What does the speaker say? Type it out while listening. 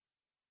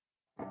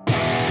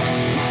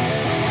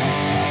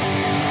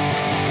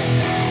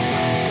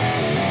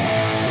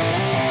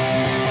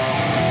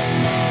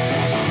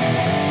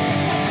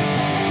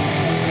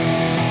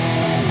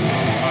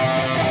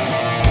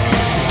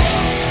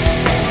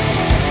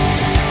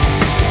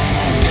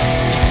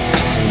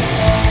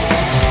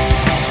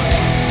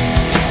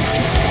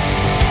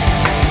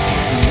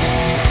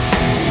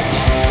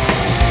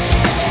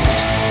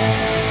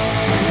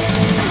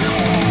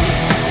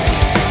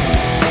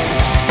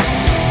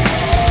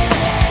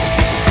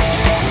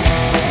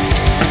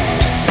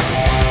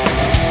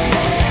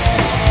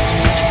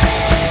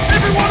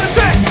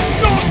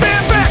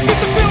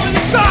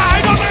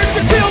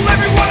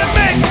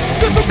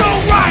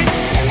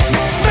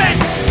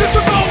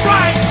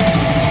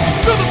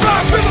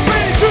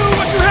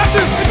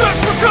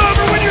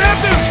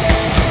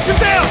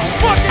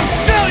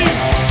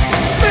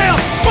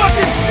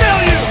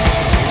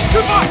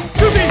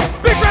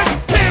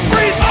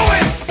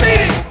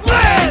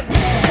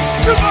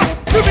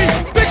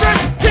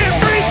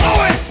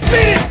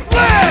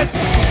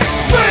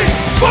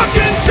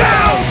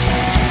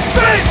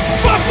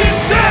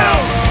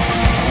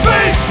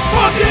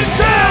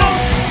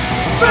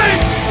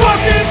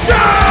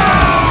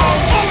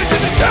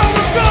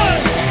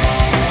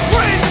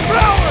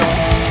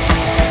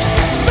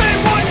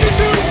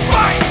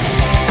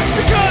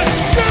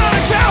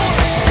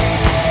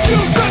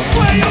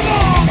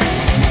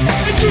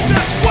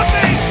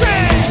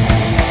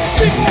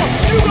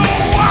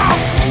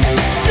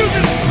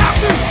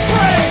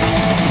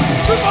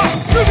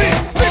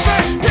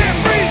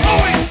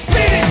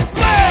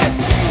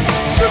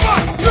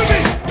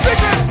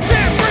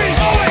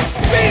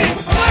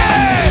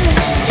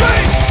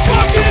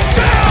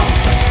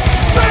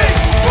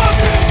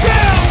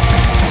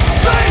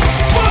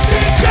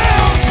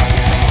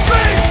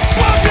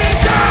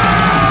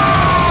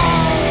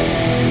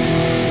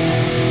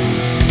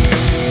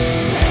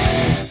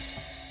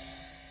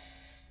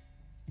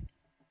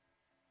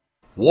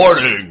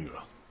Warning!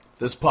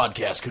 This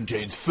podcast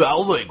contains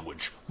foul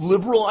language,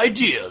 liberal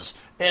ideas,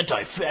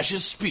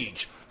 anti-fascist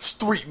speech,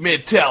 street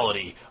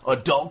mentality,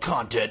 adult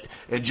content,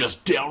 and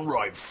just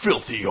downright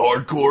filthy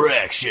hardcore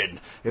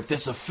action. If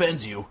this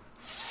offends you,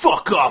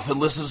 fuck off and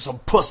listen to some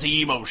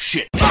pussy emo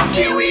shit. Fuck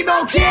you,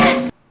 emo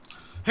kids!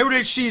 Hayward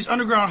HC's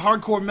Underground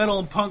Hardcore Metal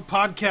and Punk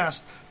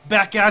Podcast,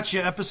 back at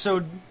you,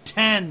 episode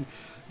 10,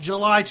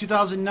 July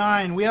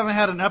 2009. We haven't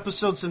had an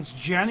episode since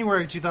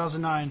January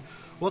 2009.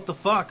 What the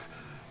fuck?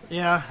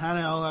 Yeah, I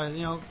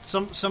know.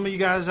 Some of you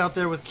guys out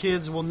there with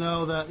kids will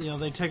know that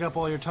they take up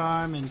all your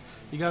time, and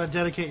you got to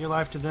dedicate your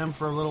life to them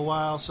for a little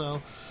while.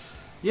 So,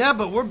 yeah,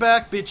 but we're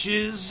back,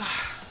 bitches.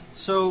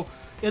 So,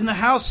 in the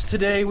house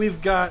today,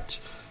 we've got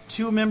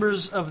two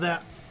members of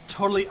that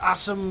totally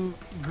awesome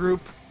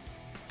group,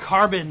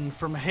 Carbon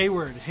from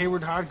Hayward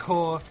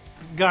Hardcore.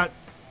 Got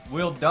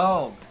Will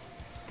Dog,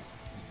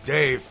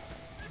 Dave.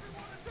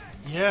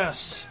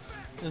 Yes,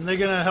 and they're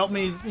gonna help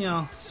me,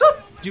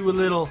 do a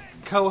little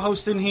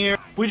co-hosting here.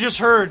 We just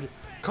heard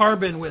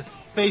Carbon with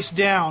Face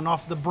Down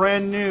off the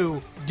brand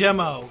new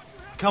demo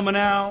coming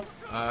out.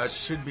 It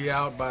should be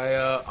out by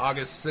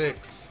August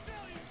 6th.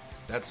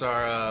 That's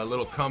our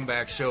little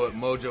comeback show at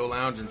Mojo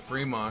Lounge in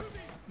Fremont.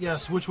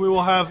 Yes, which we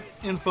will have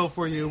info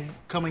for you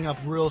coming up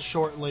real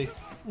shortly.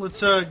 Let's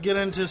get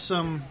into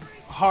some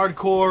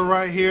hardcore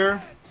right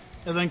here,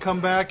 and then come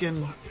back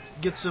and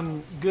get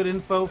some good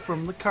info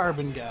from the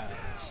Carbon guys.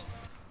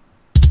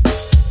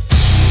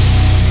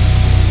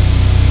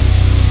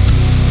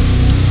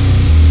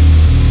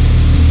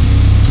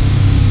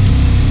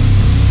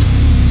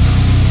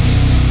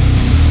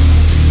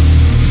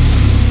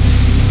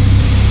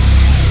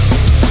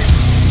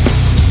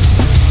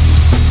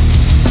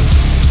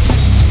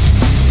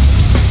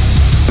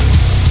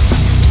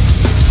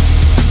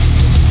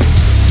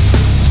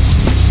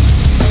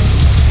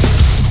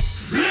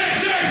 It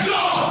takes a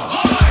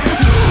high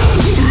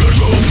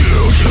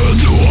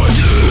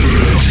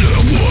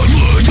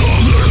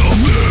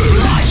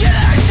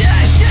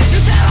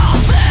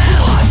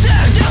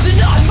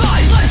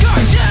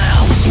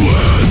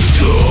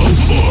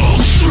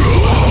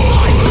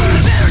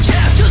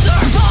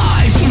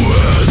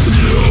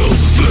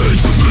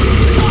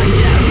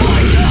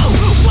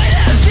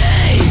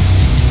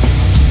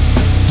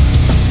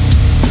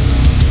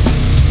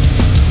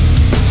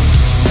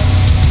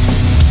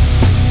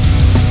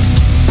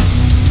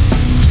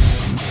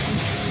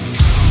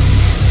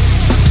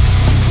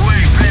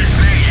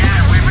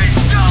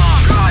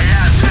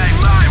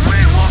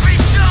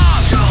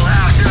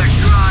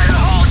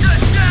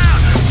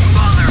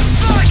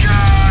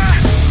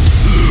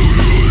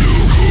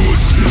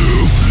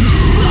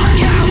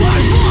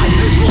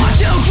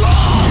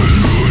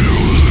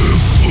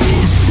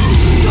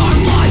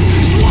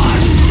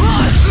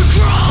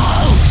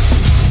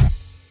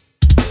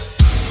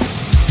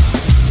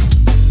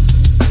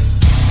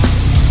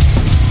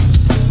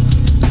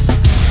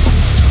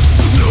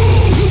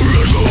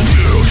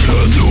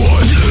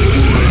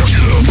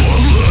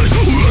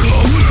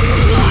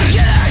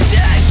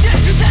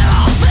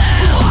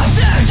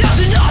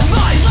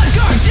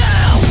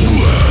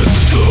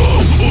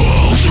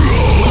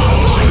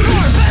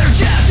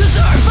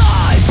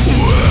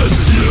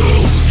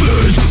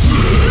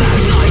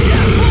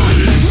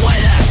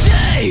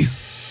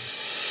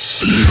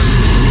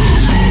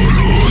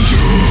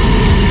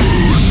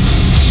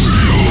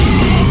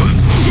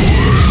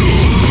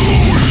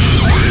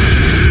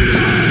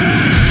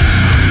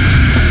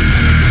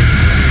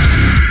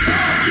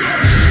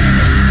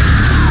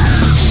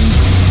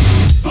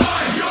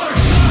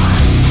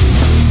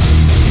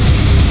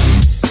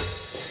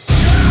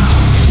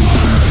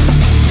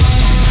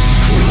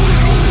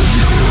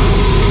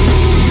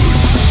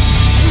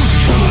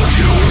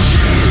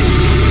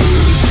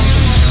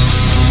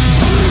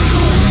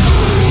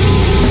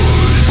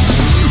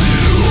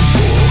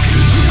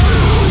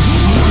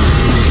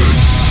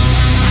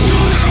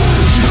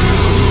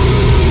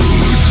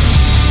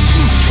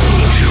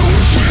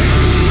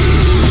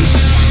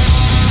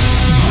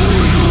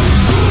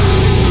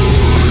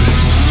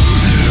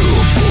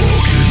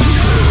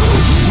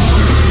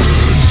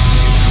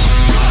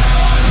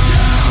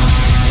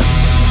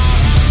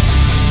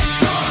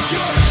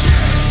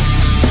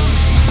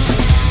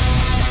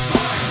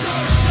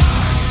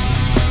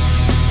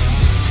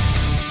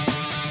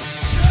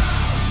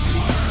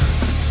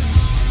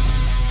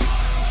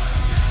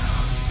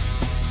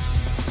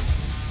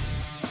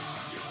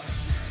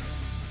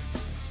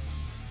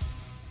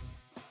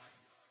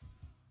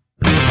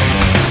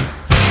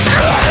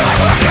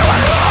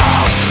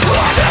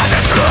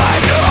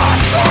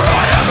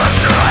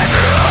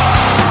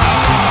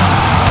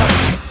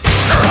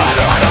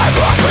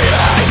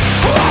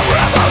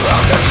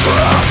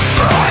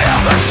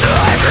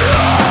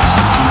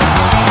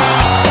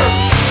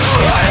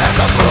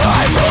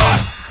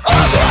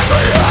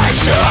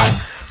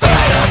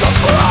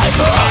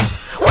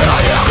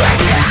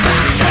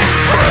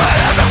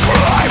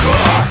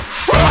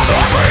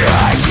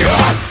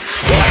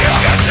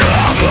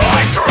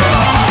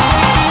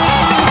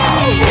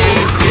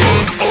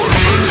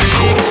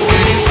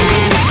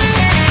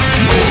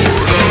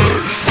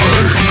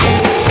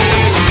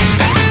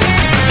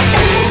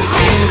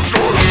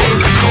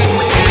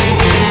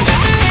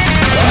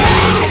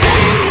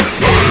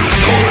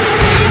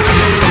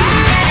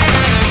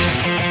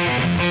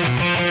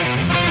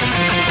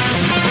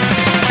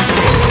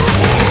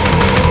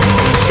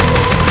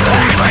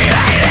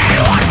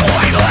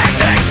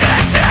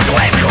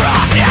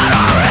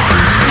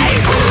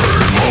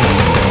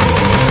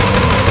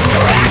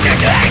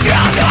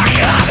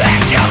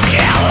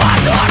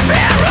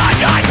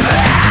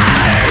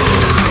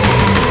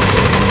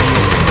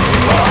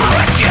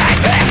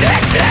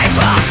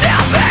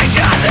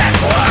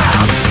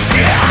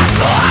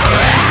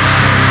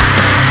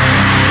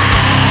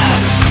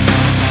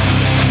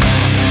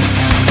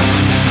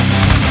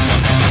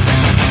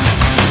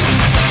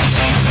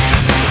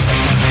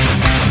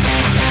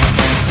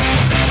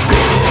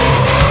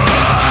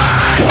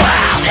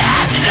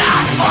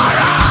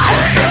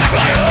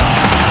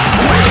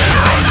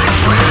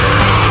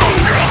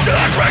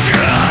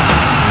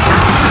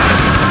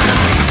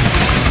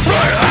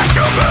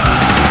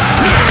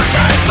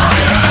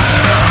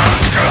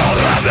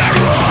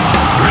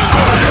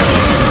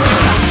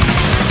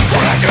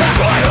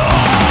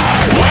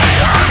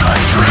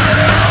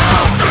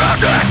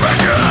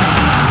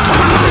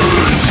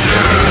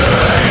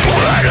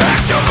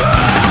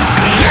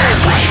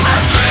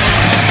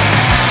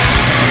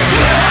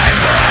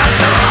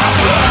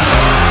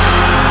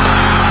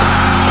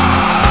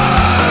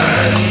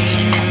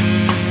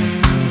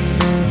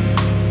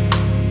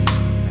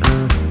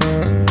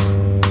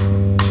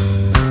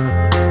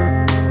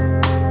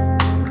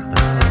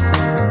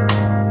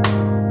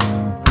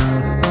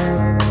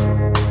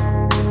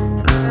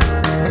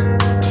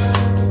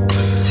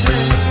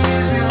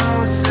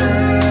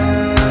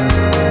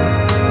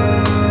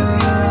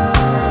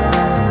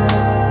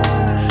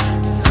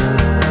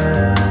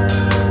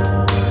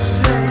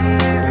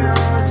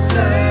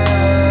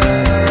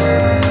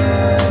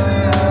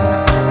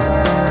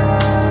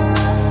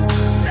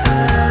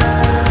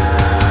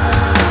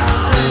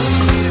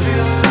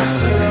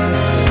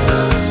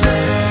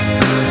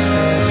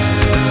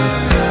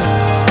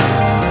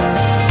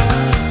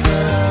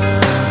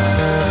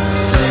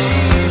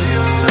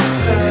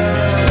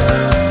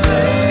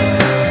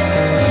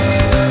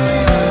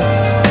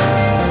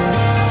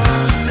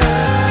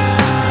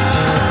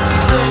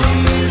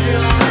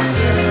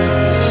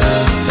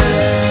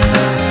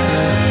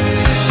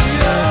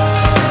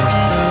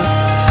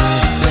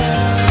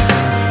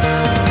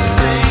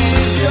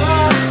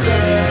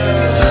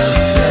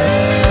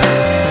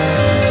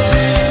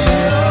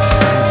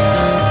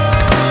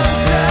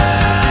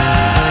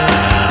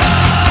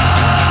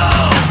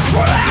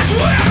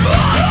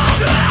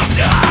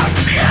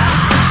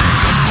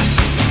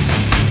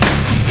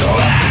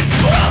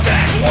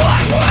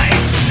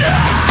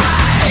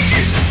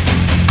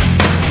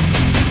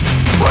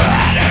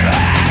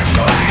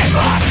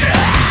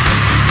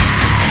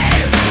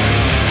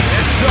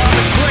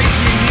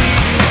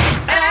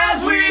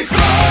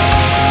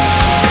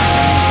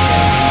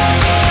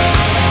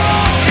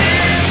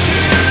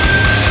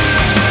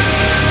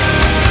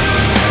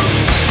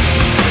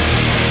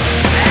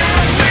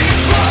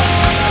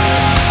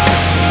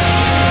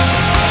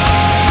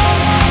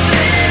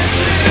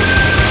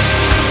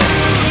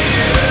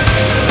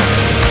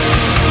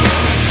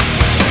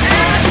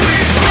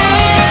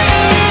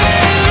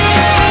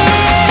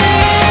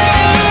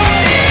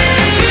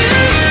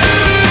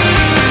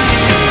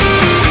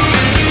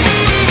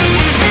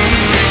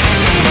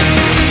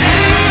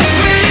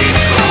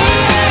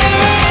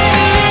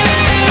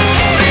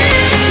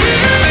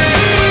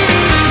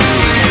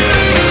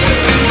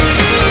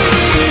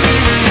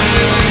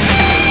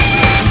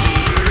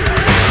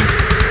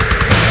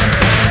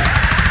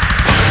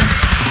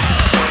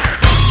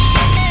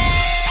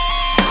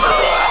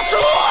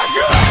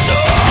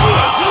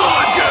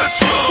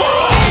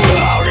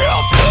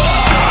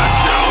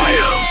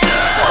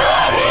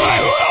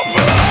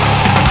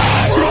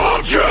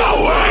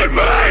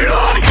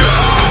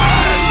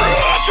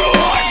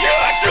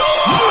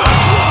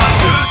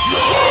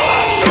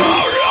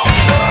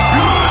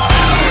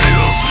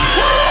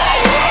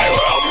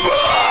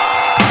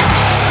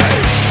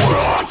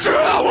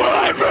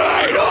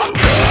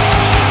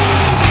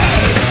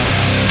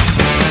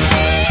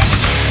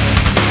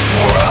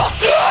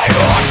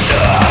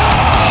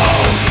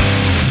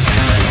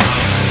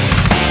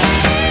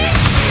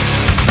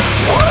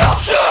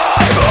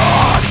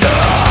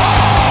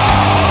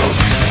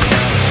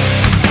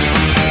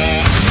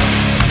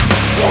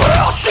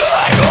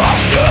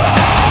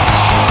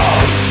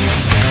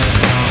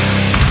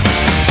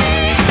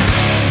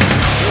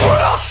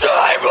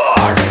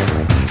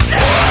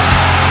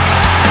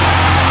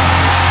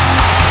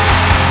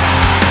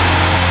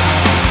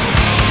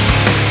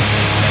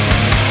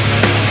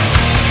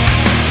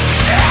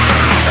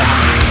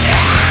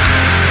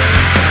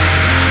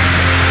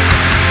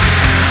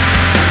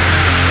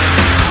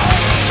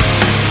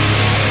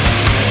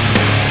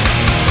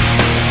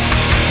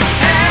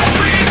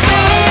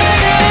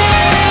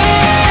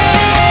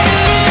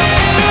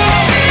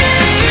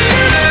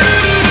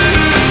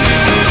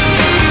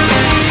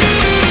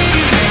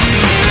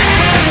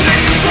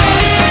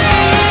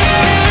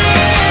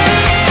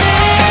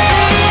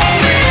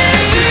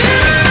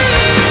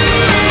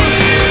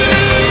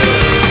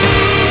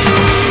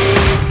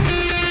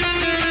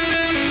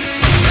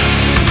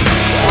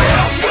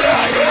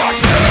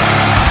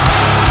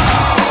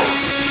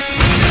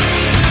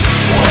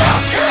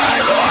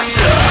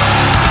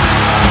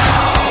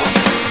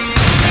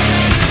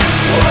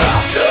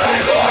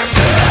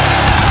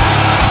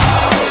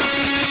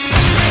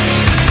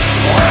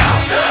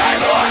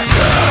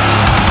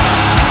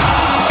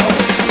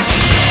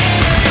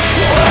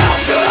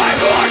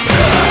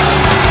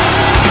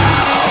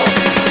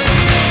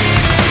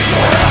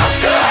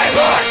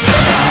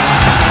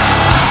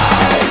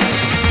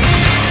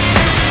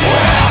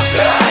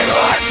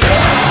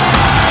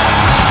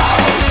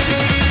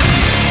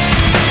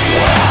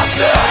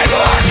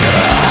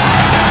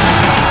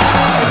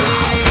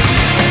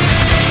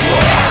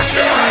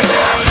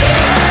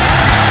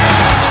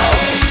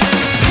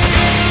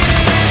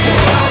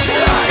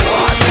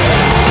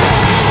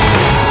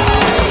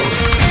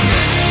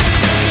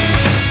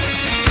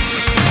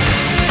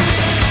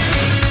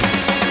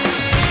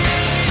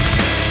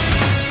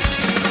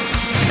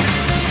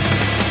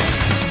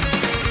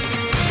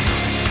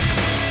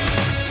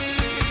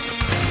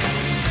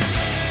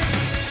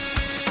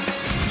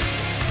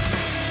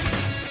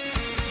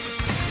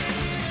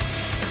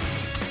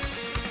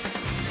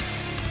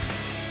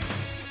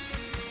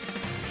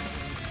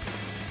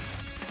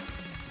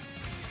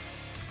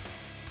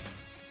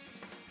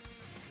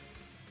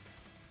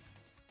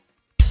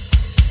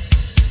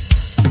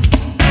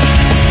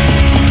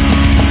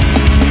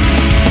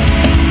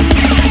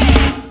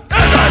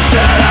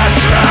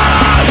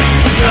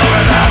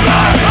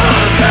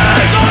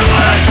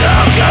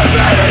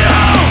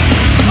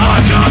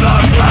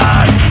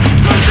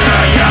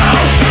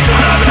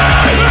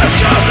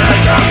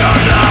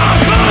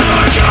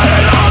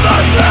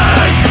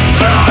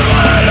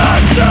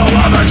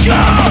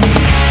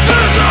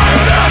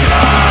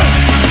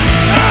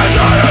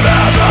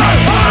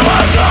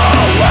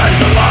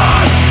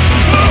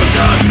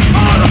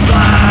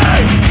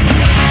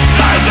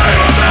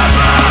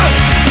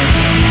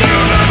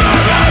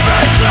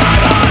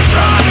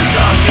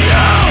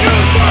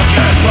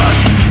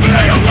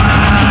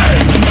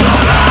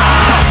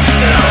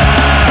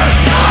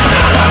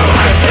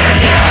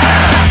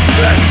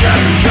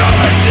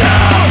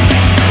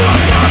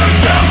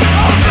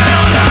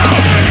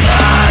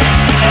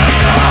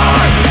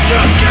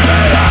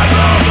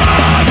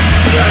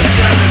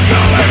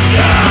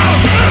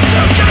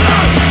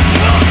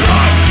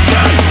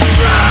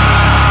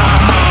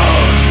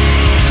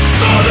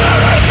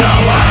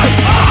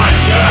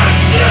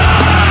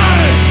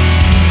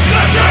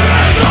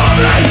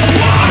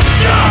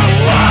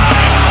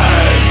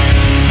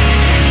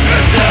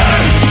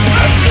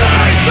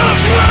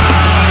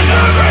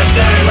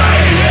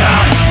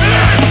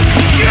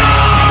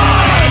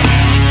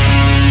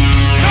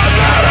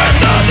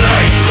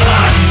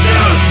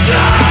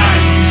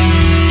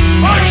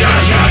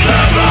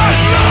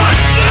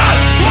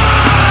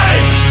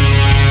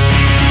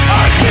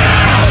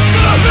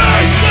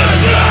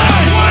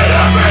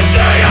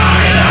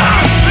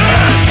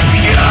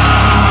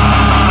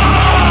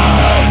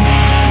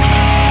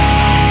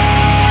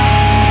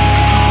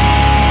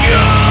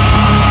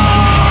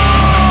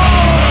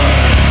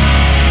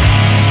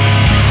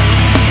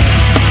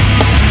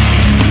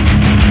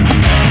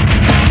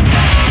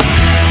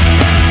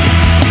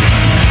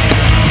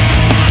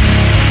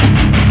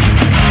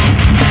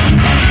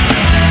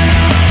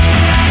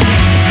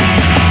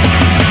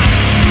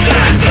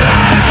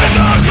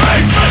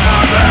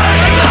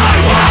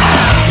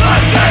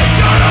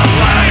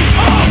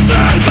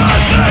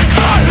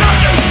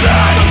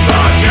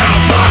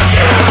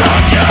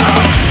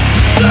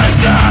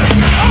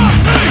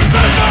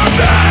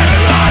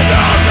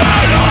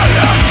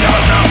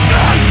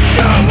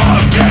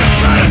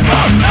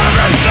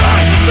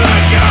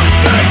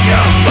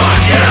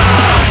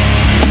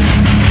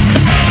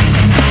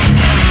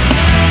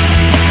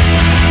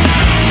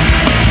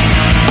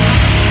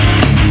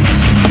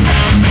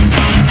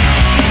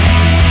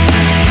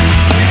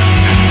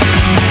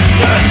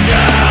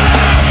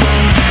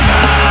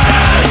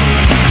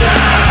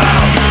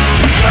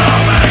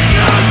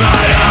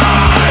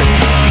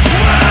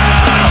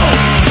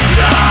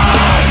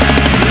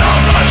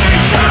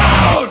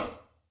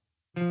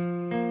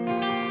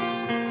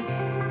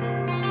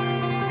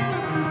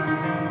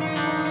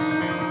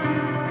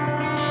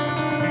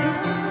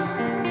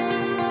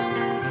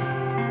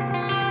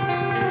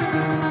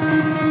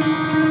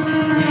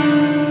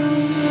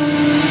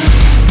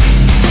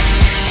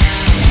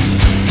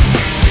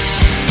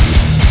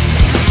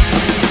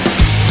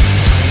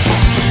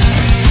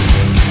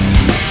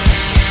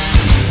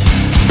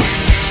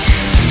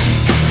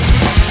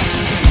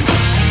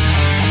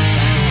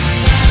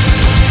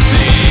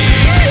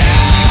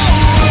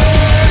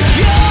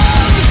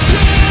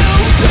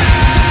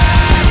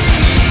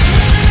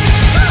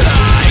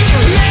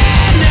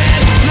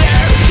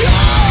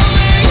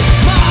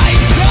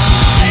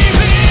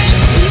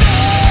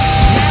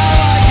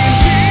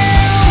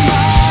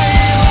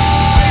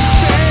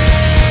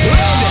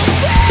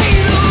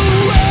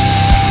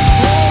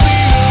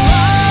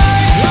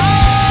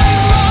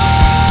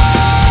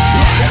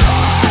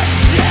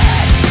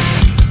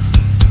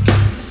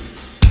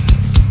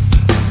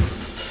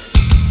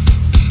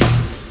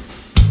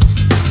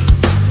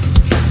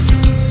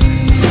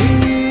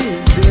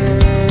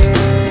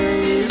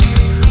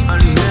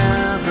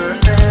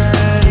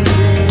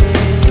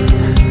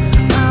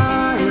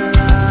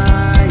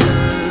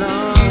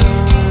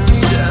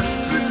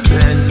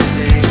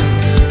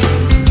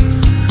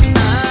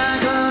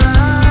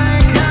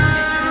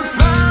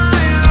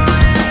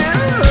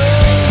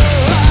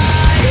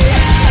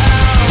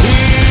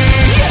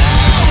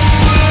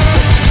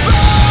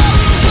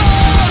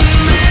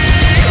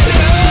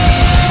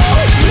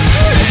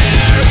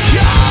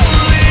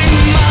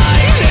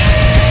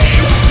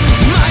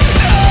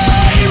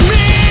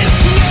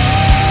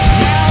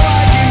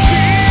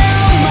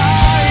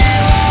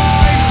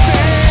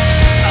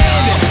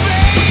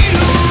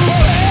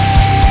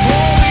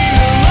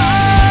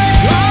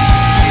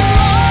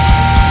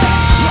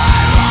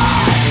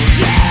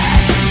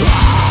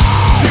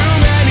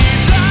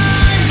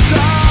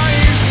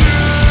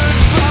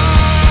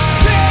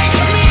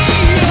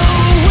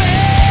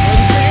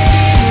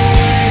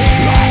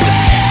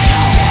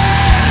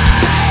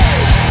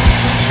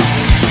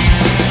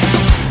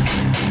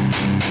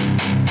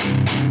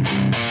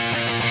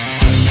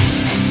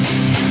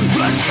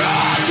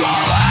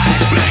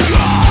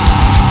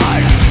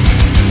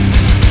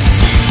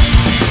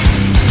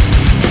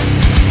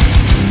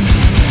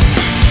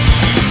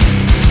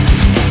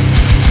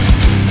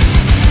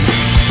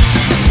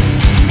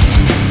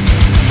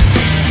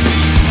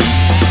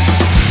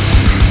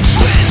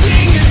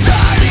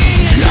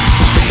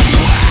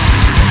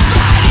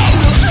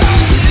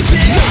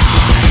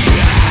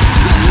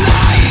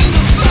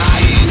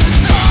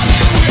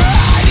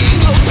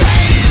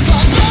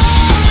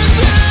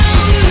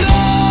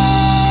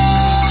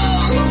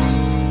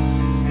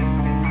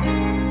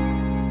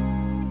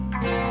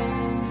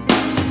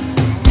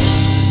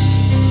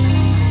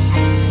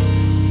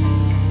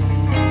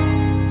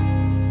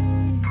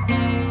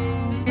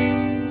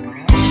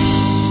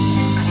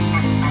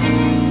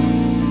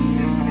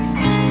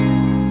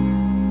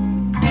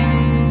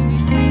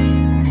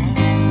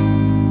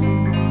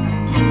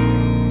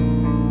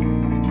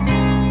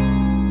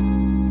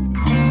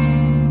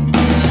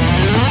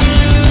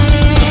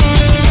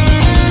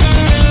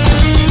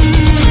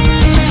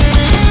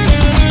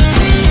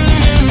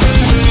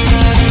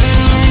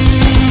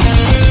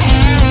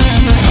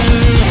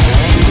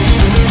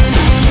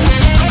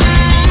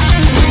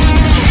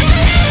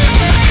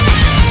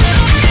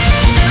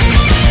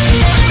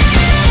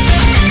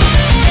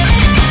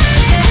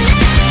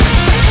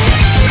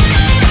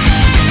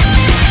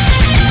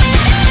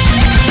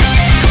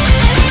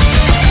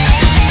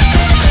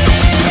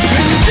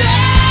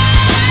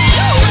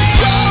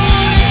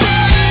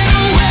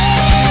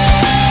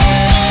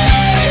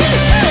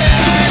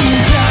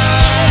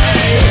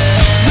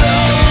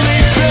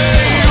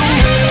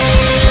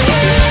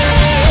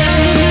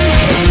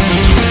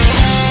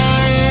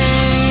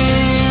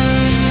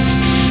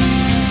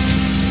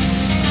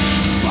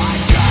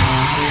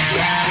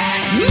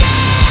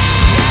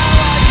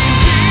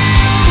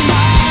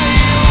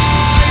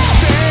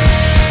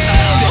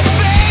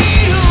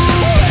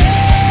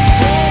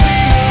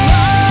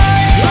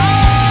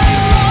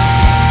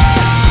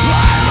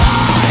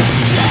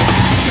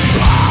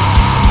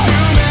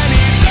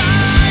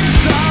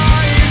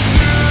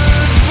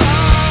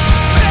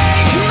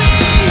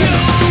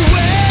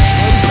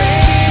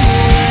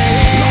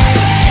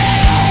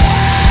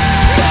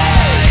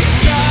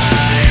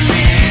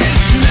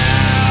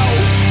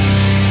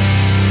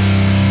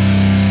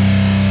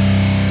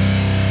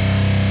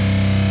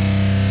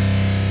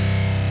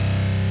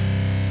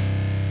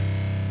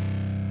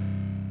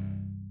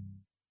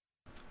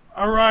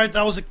All right,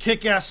 that was a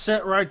kick-ass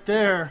set right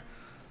there.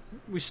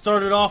 We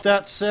started off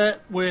that set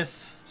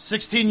with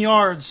 16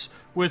 Yards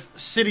with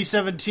City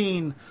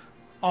 17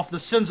 off the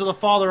Sins of the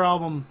Father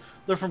album.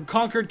 They're from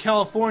Concord,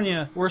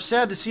 California. We're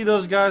sad to see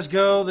those guys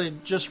go. They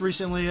just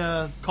recently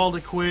called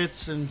it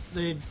quits, and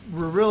they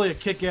were really a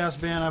kick-ass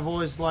band. I've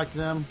always liked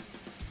them.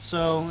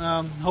 So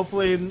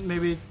hopefully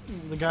maybe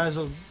the guys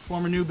will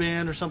form a new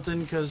band or something,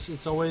 because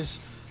it's always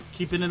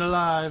keeping it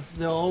alive.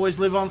 They'll always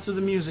live on through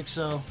the music,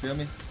 so. Feel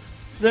me?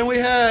 Then we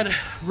had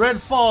Red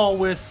Fall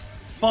with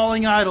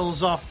Falling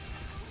Idols off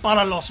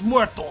Para los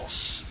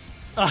Muertos.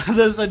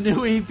 There's a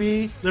new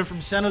EP. They're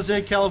from San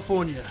Jose,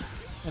 California.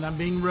 And I'm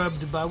being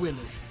rubbed by Willie.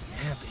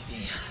 Yeah,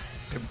 baby.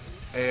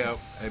 Hey,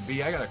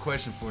 B, I got a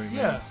question for you, man.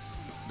 Yeah.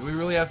 Do we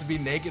really have to be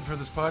naked for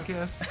this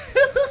podcast?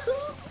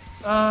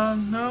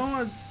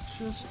 No, it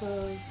just,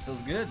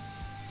 Feels good.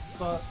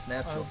 but It's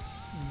natural.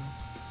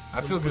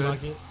 I feel we good.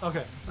 like it.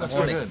 Okay, that's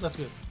feel good. good. That's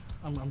good.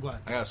 I'm glad.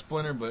 I got a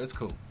splinter, but it's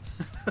cool.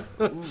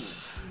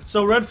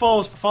 So Red Fall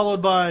was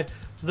followed by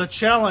The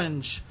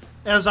Challenge,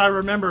 As I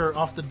Remember,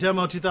 off the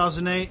demo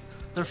 2008.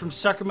 They're from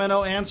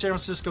Sacramento and San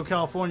Francisco,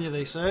 California,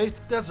 they say.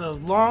 That's a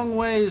long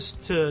ways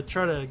to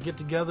try to get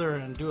together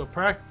and do a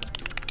practice.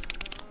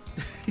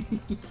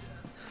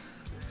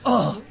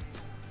 The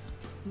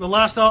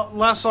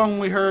last song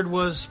we heard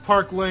was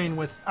Park Lane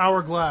with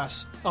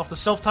Hourglass off the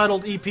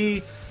self-titled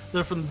EP.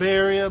 They're from the Bay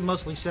Area,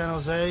 mostly San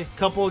Jose. A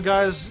couple of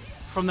guys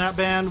from that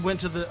band went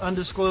to the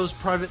undisclosed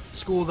private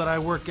school that I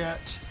work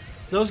at.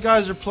 Those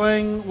guys are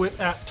playing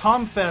at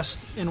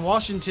Tomfest in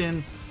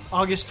Washington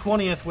August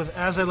 20th with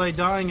As I Lay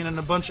Dying and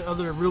a bunch of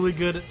other really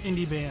good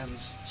indie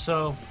bands.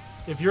 So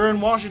if you're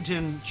in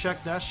Washington,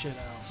 check that shit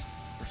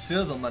out.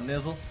 Shizzle, my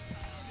nizzle.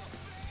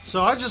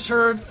 So I just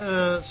heard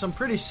some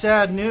pretty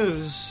sad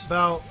news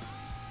about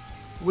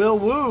Will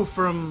Woo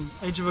from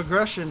Age of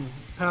Aggression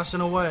passing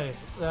away.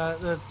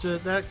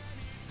 That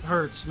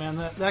hurts, man.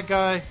 That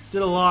guy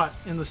did a lot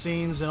in the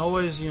scenes and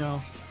always,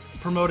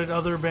 promoted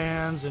other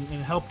bands and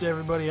helped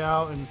everybody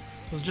out and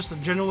was just a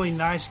genuinely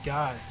nice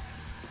guy.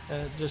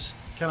 It just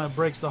kind of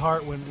breaks the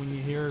heart when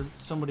you hear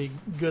somebody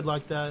good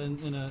like that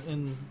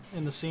in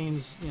the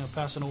scenes,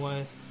 passing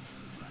away.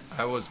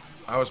 I was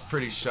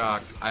pretty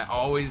shocked. I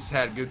always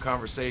had good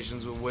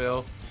conversations with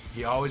Will.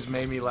 He always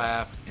made me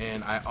laugh,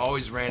 and I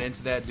always ran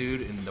into that dude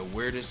in the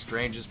weirdest,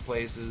 strangest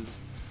places.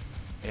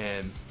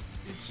 And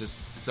it's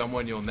just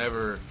someone you'll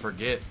never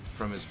forget,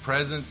 from his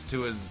presence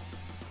to his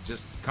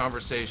just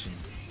conversation.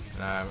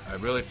 And I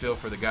really feel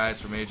for the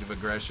guys from Age of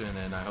Aggression,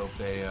 and I hope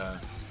they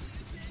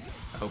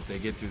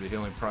get through the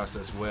healing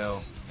process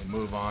well and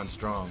move on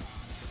strong.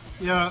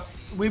 Yeah,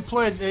 we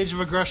played Age of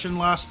Aggression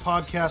last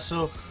podcast,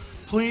 so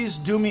please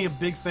do me a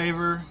big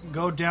favor.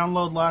 Go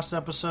download last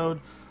episode,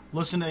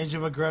 listen to Age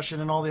of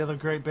Aggression and all the other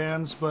great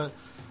bands. But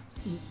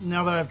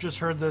now that I've just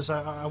heard this,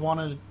 I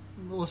wanted...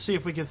 Let's see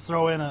if we could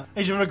throw in a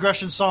Age of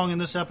Aggression song in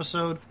this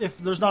episode. If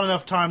there's not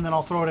enough time, then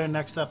I'll throw it in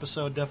next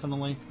episode,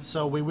 definitely.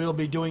 So we will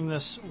be doing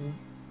this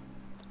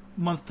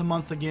month to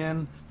month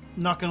again.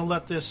 Not going to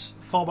let this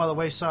fall by the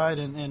wayside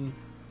and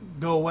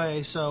go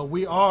away. So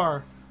we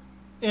are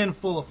in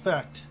full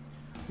effect.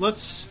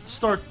 Let's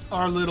start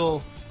our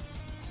little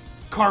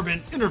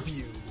Carbon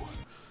interview.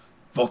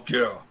 Fuck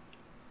yeah.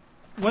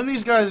 When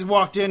these guys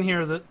walked in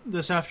here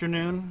this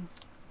afternoon,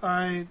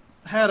 I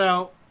had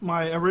out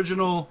my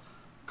original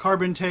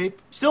Carbon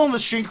tape, still in the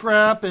shrink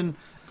wrap, and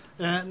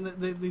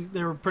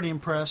they were pretty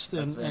impressed.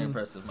 That's very and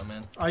impressive, my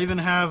man. I even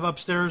have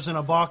upstairs in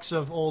a box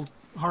of old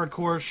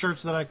hardcore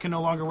shirts that I can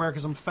no longer wear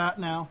because I'm fat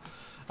now.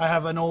 I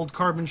have an old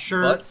Carbon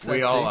shirt. But sexy.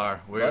 We all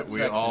are. But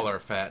We sexy. all are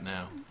fat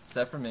now.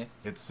 Except for me.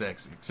 It's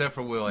sexy. Except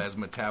for Will, has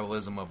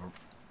metabolism of a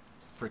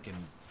freaking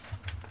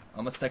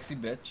I'm a sexy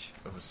bitch.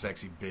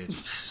 sexy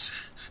bitch.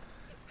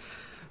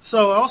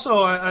 So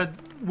also I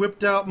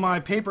whipped out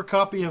my paper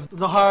copy of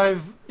The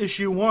Hive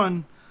issue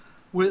 1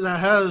 that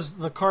has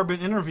the Carbon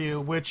interview,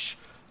 which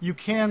you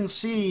can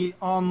see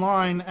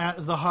online at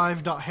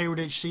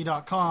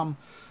thehive.haywardhc.com.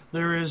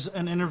 There is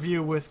an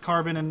interview with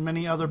Carbon and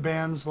many other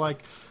bands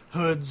like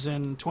Hoods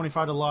and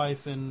 25 to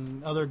Life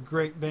and other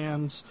great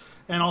bands,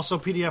 and also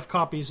PDF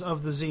copies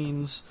of the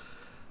zines.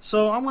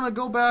 So I'm going to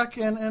go back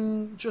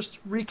and just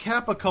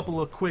recap a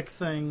couple of quick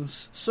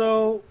things.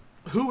 So,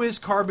 who is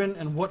Carbon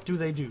and what do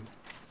they do?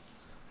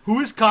 Who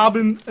is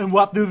Carbon and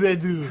what do they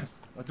do?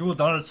 I do a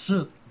lot of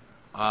shit.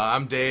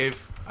 I'm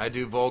Dave. I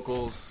do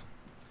vocals,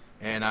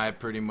 and I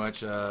pretty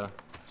much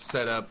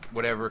set up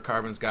whatever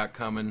Carbon's got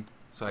coming.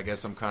 So I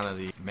guess I'm kind of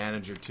the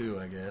manager too,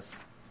 I guess.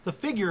 The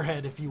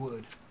figurehead, if you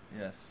would.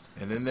 Yes.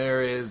 And then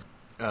there is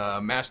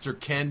Master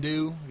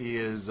Kendu. He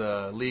is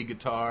lead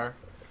guitar.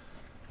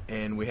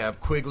 And we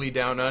have Quigley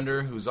Down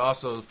Under, who's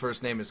also, the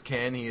first name is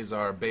Ken. He is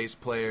our bass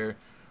player,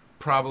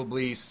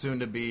 probably soon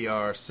to be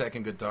our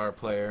second guitar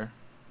player.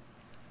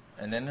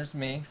 And then there's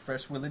me,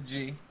 Fresh Willie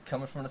G,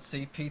 coming from the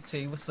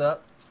CPT. What's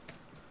up?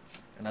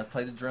 And I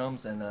play the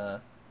drums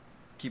and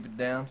keep it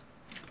down.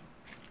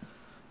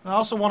 I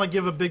also want to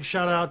give a big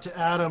shout out to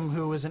Adam,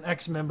 who is an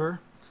ex-member.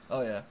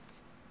 Oh, yeah.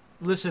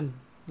 Listen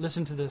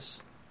to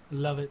this.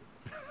 Love it.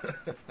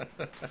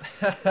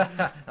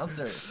 I'm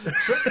serious.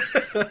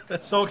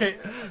 So okay,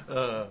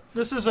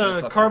 this is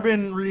a fuck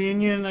Carbon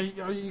reunion.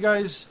 Are you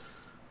guys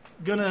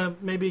gonna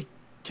maybe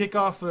kick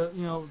off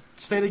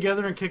stay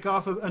together and kick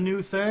off a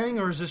new thing,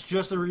 or is this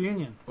just a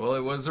reunion? Well,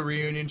 it was a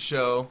reunion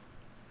show,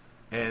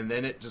 and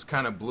then it just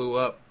kind of blew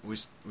up.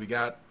 We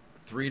got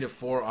 3 to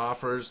 4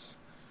 offers,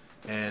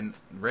 and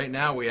right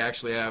now we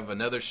actually have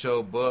another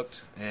show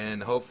booked,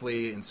 and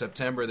hopefully in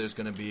September there's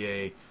going to be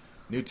a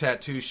new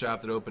tattoo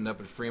shop that opened up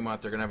at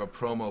Fremont. They're going to have a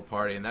promo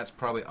party, and that's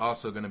probably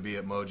also going to be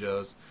at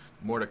Mojo's.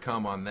 More to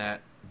come on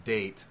that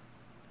date.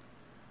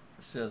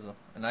 Sizzle.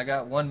 And I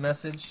got one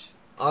message.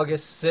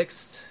 August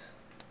 6th,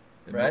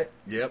 right?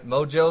 Yep.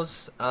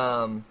 Mojo's.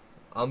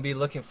 I'll be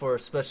looking for a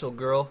special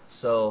girl,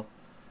 so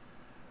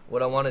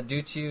what I want to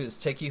do to you is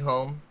take you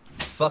home,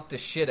 fuck the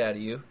shit out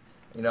of you.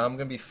 I'm going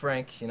to be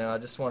frank. I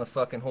just want a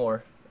fucking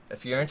whore.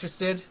 If you're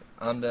interested,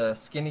 I'm the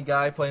skinny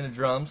guy playing the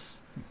drums.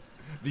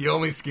 The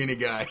only skinny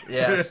guy.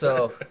 Yeah,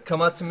 so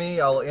come up to me.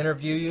 I'll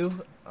interview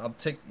you. I'll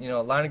take,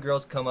 a line of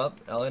girls come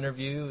up. I'll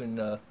interview you, and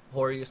the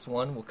whoriest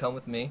one will come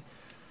with me.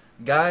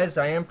 Guys,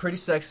 I am pretty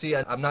sexy.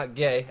 I'm not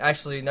gay.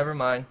 Actually, never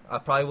mind. I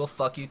probably will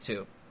fuck you,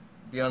 too.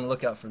 Be on the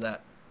lookout for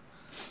that.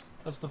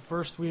 That's the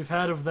first we've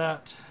had of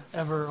that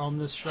ever on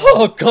this show.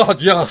 Oh,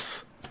 God,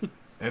 yes!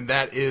 And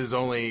that is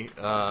only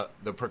the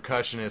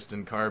percussionist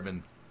in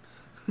Carbon.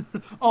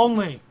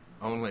 Only.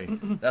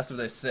 That's what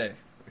they say.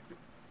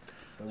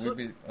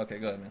 Okay,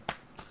 go ahead, man.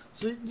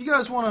 So you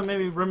guys want to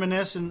maybe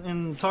reminisce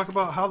and talk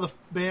about how the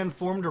band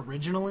formed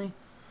originally?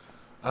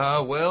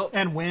 Well,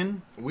 And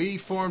when? we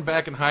formed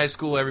back in high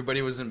school.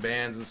 Everybody was in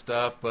bands and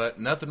stuff, but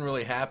nothing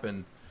really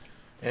happened.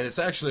 And it's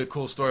actually a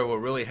cool story.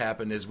 What really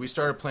happened is we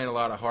started playing a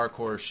lot of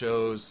hardcore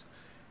shows,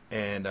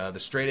 and the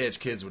straight edge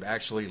kids would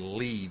actually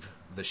leave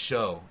the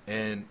show,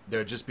 and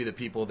there'd just be the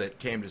people that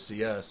came to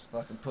see us.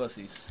 Fucking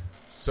pussies.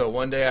 So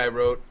one day I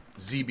wrote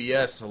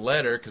ZBS a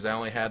letter because I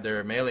only had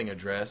their mailing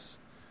address,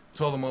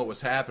 told them what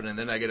was happening, and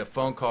then I get a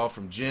phone call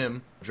from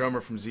Jim,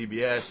 drummer from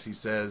ZBS. He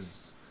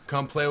says,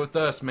 come play with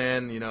us,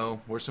 man.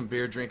 We're some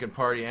beer drinking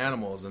party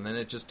animals. And then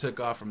it just took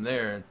off from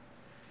there,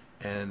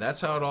 and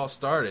that's how it all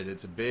started.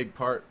 It's a big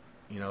part,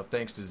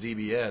 thanks to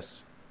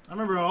ZBS. I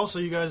remember also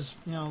you guys,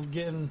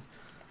 getting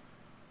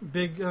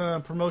big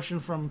promotion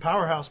from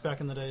Powerhouse back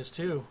in the days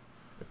too.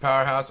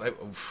 Powerhouse,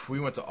 we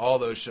went to all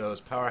those shows.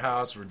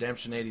 Powerhouse,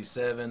 Redemption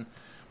 87.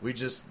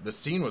 The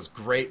scene was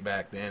great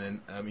back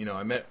then, and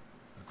I met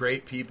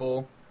great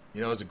people.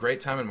 It was a great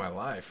time in my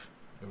life.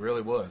 It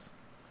really was.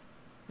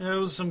 Yeah, it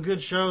was some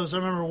good shows. I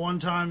remember one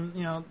time,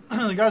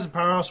 the guys at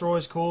Powerhouse were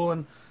always cool,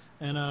 and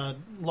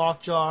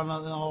Lockjaw and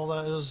all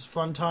that. It was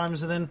fun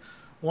times. And then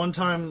one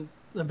time,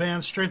 the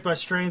band Strength by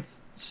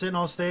Strength sitting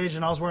on stage,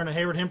 and I was wearing a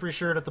Hayward Hempry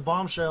shirt at the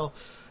Bombshell.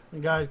 The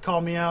guy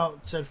called me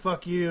out, said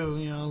 "fuck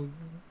you,"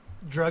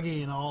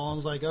 druggy and all. I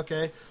was like,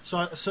 okay.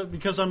 So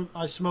because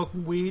I smoke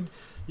weed,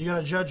 you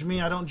gotta judge me.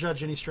 I don't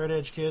judge any straight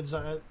edge kids.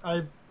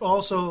 I've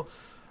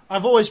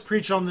always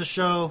preached on this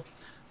show,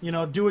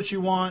 do what you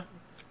want.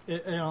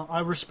 I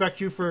respect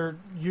you for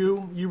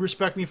you. You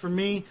respect me for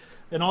me.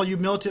 And all you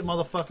militant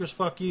motherfuckers,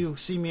 fuck you.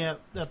 See me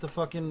at the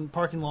fucking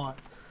parking lot.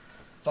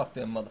 Fuck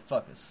them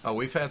motherfuckers. Oh,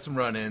 we've had some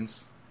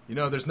run-ins.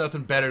 There's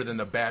nothing better than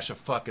to bash a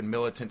fucking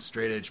militant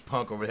straight edge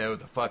punk over the head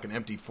with a fucking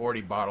empty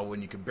 40 bottle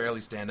when you can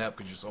barely stand up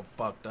because you're so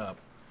fucked up.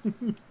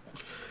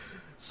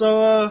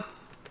 So,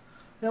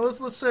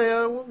 let's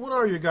say, what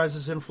are your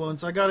guys'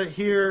 influence? I got it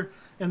here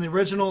in the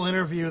original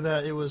interview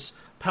that it was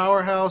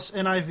Powerhouse,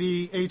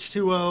 NIV,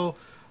 H2O,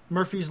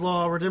 Murphy's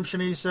Law,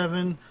 Redemption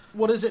 87.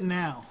 What is it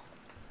now?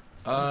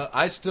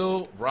 I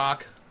still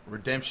rock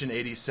Redemption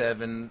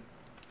 87,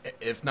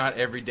 if not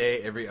every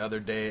day, every other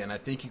day. And I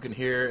think you can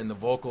hear in the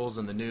vocals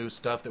and the new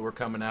stuff that we're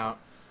coming out.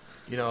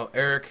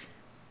 Eric,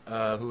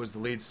 who was the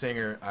lead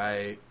singer,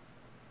 I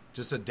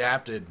just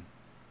adapted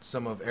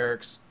some of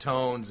Eric's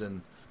tones,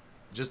 and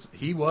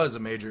he was a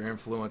major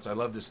influence. I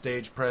loved his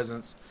stage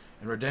presence.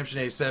 And Redemption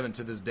 87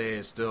 to this day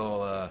is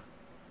still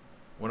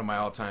one of my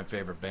all-time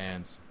favorite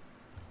bands.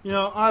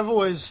 I've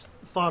always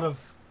thought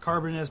of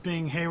Carbon as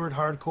being Hayward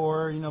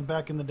hardcore,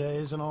 back in the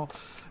days and all.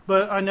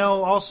 But I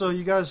know also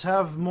you guys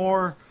have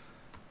more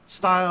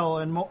style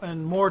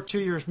and more to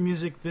your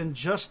music than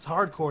just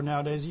hardcore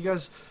nowadays. You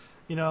guys,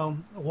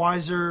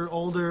 wiser,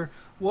 older.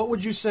 What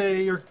would you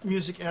say your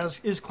music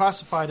is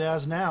classified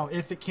as now,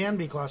 if it can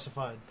be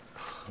classified?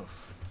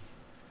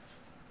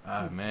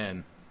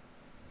 Man.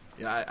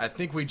 Yeah, I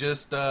think we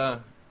just...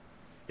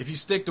 if you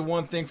stick to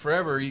one thing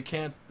forever,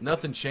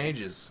 nothing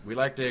changes. We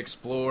like to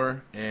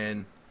explore,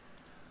 and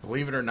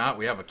believe it or not,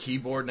 we have a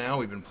keyboard now.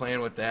 We've been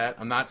playing with that.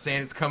 I'm not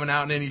saying it's coming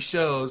out in any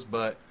shows,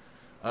 but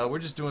we're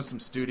just doing some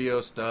studio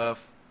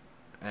stuff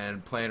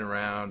and playing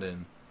around,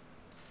 and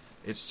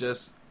it's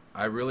just,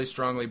 I really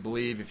strongly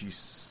believe if you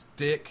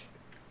stick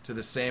to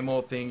the same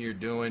old thing you're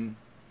doing,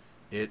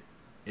 it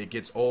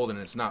gets old and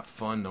it's not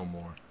fun no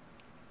more.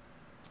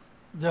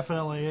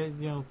 Definitely,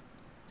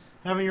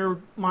 having your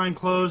mind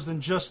closed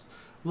and just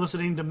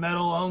listening to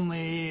metal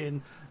only,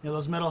 and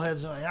those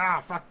metalheads are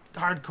like, fuck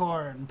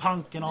hardcore and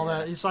punk and all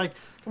that. It's like,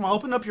 come on,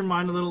 open up your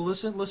mind a little.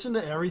 Listen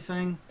to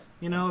everything.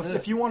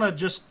 If you want to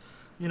just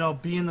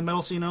be in the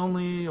metal scene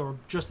only or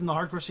just in the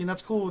hardcore scene,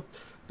 that's cool.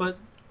 But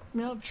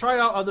try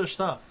out other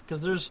stuff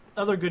because there's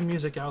other good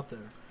music out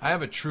there. I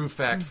have a true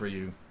fact for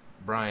you,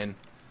 Brian,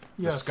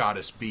 the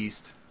Scottish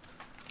Beast.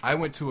 I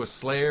went to a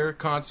Slayer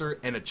concert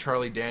and a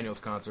Charlie Daniels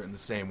concert in the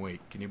same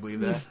week. Can you believe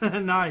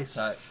that? Nice.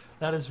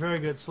 That is very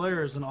good.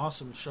 Slayer is an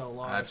awesome show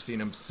live. I've seen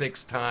him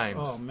 6 times.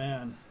 Oh,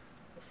 man.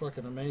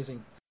 Fucking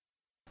amazing.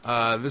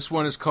 This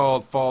one is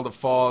called Fall to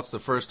Fall. It's the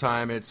first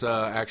time it's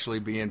actually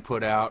being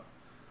put out.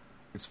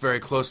 It's very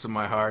close to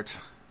my heart.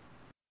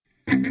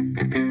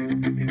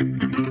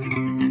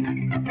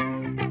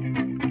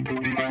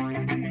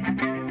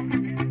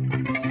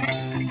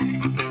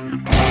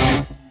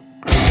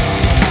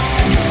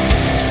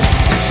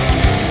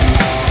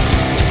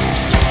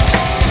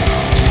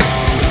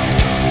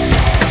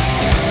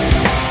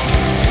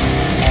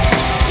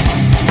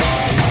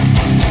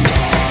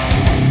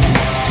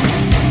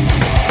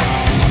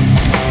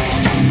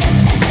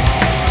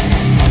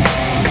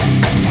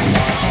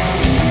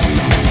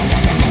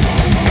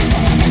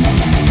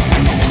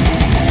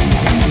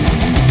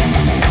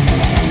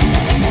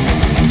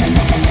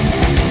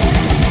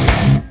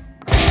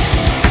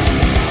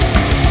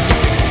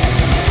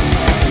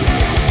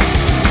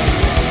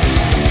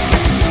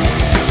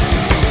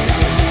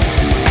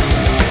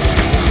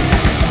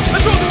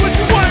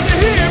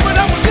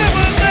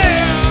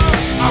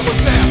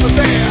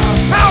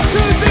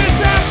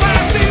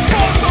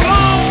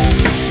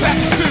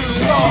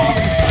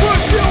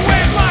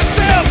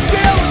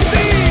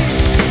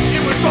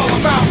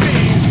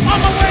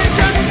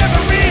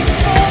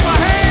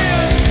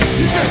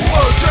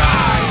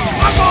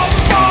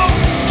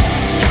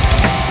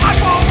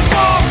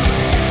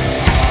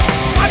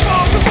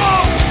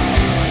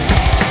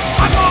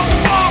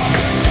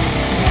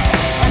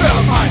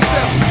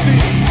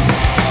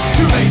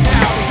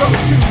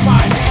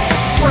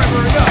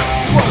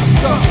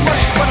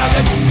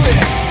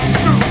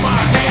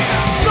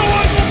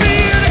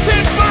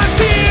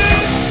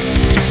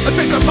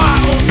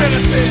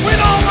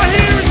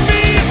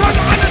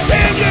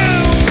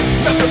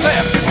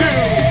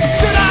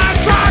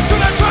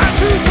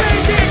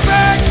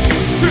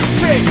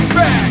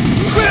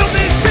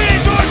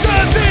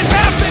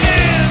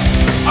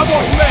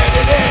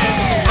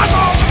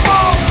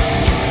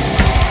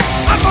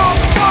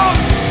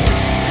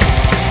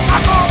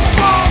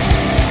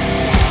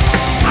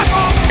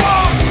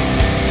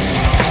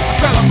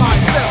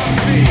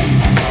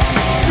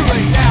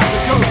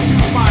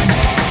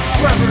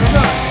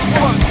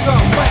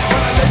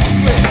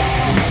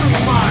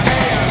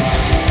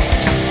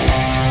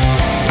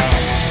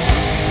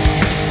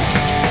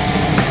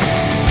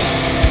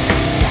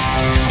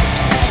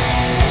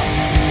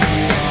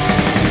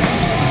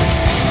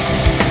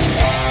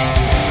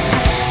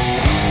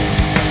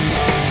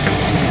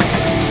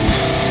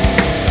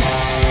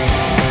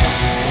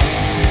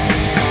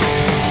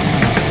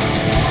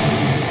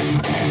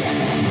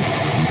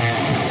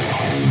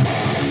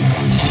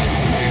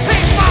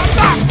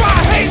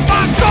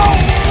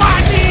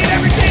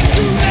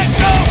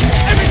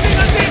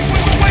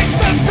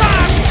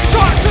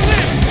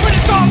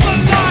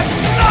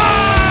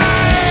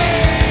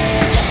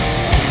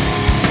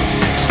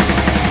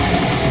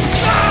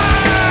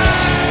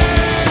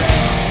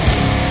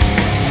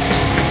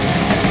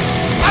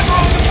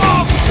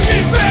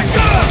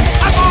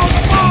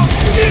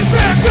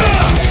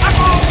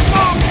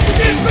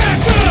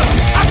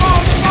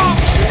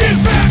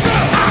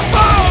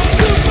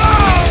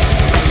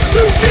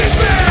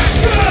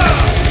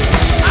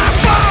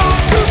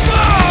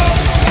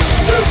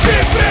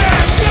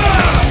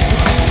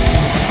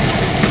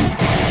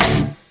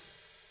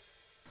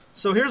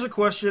 So here's a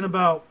question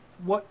about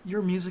what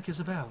your music is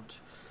about.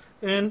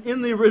 And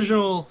in the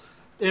original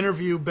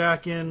interview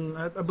back in,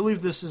 I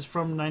believe this is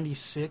from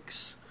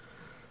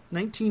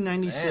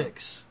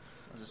 1996.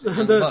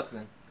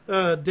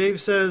 Dave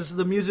says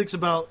the music's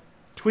about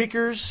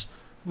tweakers,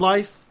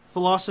 life,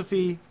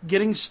 philosophy,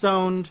 getting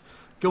stoned,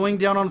 going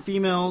down on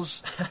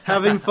females,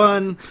 having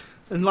fun,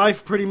 and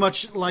life pretty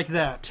much like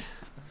that.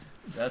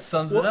 That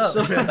sums it up.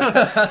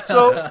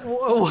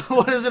 So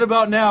what is it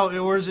about now,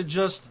 or is it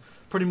just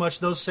pretty much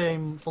those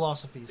same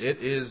philosophies?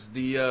 It is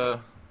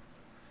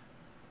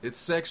it's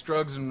sex,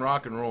 drugs, and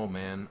rock and roll,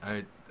 man.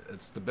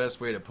 It's the best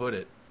way to put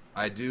it.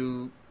 I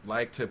do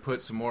like to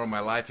put some more of my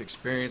life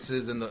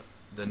experiences in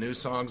the new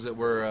songs that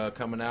we're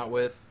coming out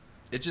with.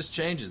 It just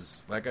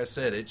changes. Like I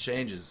said, it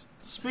changes.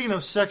 Speaking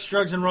of sex,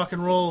 drugs, and rock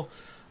and roll,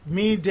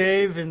 me,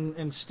 Dave,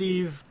 and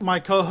Steve, my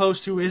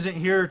co-host who isn't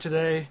here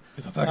today,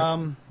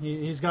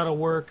 he's got to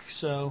work,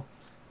 so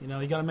you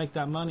got to make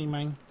that money,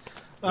 man.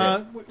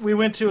 We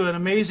went to an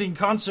amazing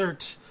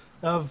concert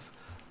of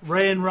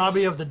Ray and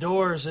Robbie of The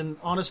Doors, and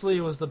honestly,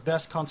 it was the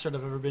best concert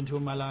I've ever been to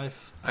in my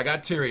life. I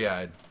got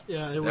teary-eyed.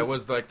 Yeah, that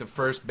was like the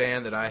first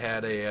band that I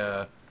had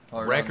a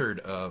record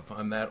of.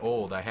 I'm that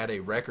old. I had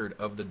a record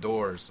of The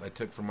Doors I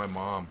took from my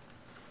mom.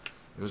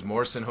 It was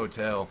Morrison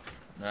Hotel.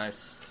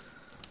 Nice.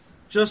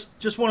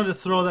 Just wanted to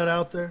throw that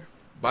out there.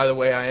 By the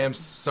way, I am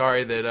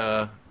sorry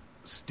that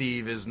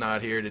Steve is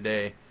not here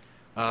today.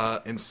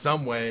 In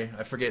some way,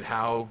 I forget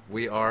how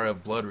we are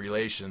of blood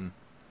relation.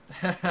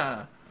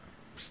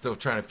 Still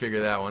trying to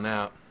figure that one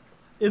out.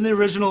 In the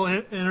original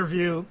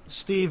interview,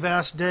 Steve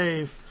asked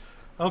Dave,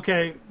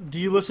 okay, do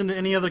you listen to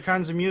any other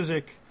kinds of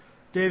music?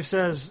 Dave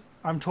says,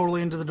 I'm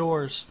totally into the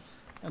Doors.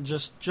 And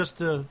just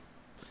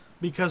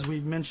because we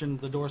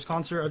mentioned the Doors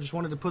concert, I just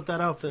wanted to put that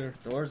out there.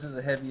 Doors is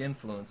a heavy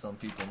influence on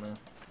people, man.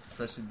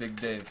 Especially Big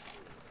Dave.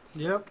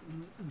 Yep.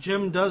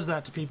 Jim does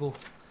that to people.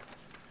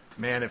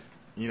 Man,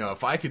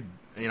 if I could,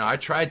 I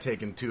tried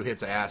taking 2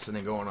 hits of acid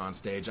and going on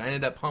stage. I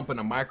ended up humping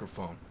a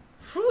microphone.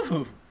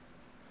 Whew.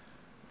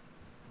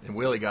 And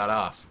Willie got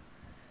off.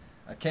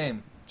 I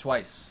came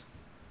twice.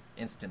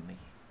 Instantly.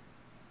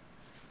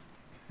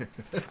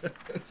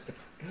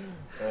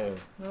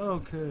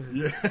 Okay.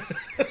 Yeah.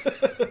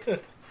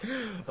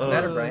 What's the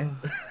matter, Brian?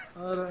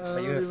 Are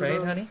you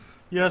afraid, honey?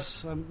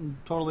 Yes, I'm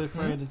totally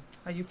afraid.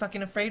 Are you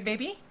fucking afraid,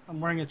 baby? I'm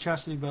wearing a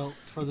chastity belt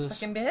for this.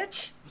 Fucking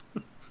bitch.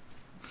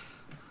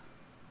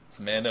 Let's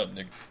man up,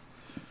 nigga.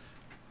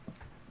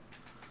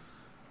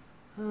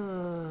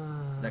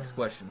 Next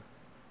question.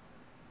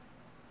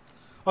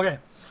 Okay.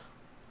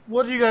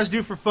 What do you guys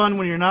do for fun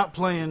when you're not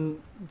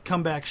playing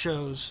comeback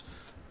shows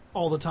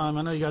all the time?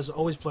 I know you guys are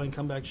always playing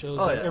comeback shows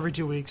every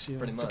 2 weeks.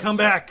 Pretty So much. come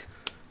back.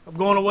 I'm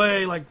going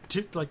away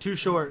too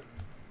short.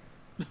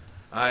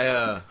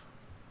 I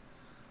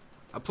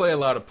play a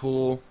lot of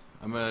pool.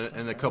 I'm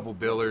in a couple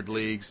billiard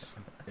leagues.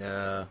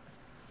 I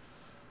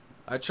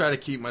try to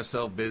keep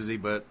myself busy,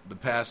 but the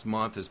past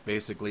month has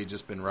basically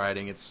just been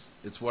writing. It's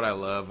what I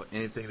love.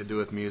 Anything to do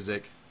with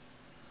music.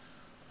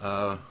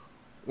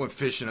 Went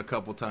fishing a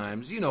couple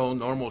times.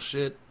 Normal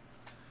shit.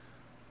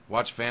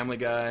 Watch Family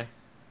Guy.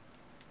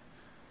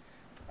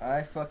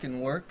 I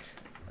fucking work.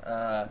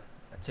 I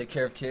take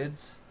care of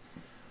kids.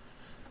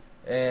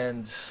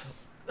 And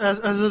As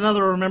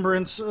another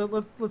remembrance,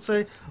 let's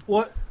say,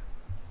 what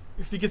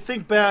if you could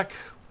think back?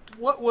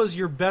 What was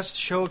your best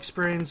show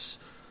experience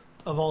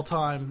of all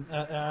time?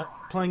 At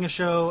playing a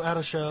show, at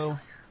a show.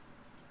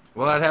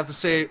 Well, I'd have to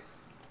say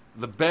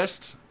the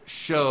best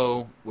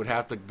show would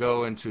have to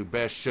go into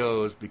best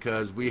shows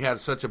because we had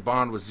such a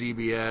bond with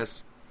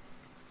ZBS,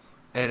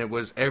 and it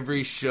was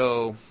every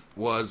show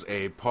was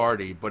a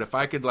party. But if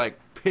I could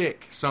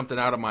pick something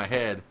out of my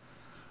head,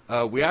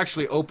 we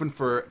actually opened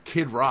for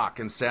Kid Rock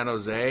in San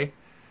Jose,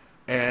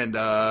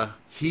 and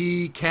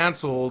he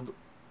canceled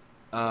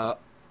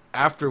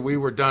after we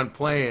were done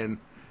playing,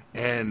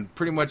 and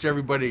pretty much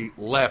everybody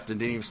left and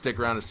didn't even stick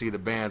around to see the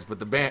bands. But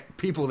the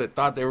people that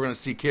thought they were going to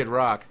see Kid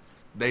Rock,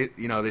 they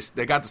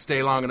got to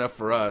stay long enough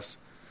for us.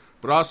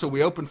 But also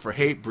we opened for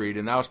Hatebreed,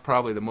 and that was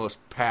probably the most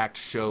packed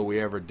show we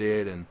ever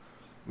did, and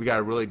we got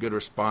a really good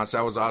response.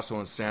 That was also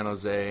in San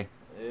Jose.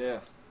 yeah.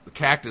 The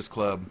Cactus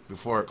Club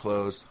before it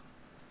closed.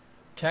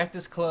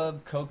 Cactus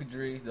Club,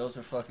 Cocodrie, those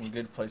are fucking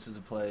good places to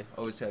play.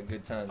 Always had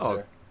good times Oh,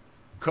 there.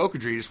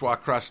 Cocodrie, just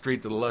walk across the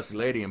street to the Lusty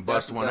Lady and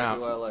bust That's one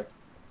exactly out. what I like.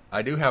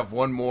 I do have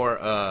one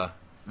more.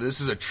 This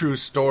is a true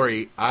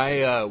story.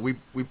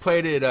 We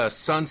played at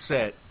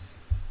Sunset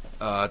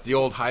at the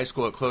old high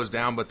school. It closed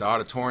down, but the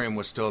auditorium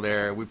was still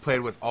there. We played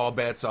with All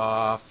Bets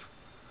Off.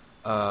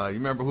 You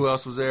remember who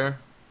else was there?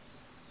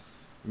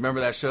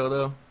 Remember that show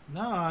though?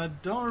 No, I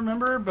don't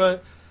remember,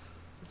 but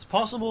it's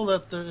possible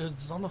that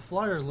it's on the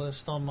flyer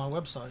list on my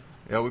website.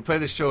 Yeah, we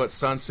played the show at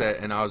Sunset,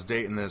 and I was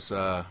dating this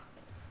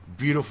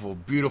beautiful,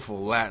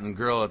 beautiful Latin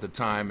girl at the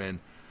time, and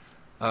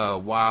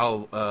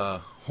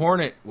while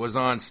Hornet was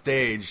on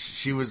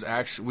stage, I was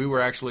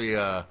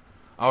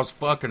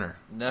fucking her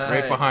right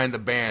Nice. behind the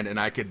band, and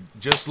I could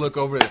just look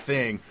over the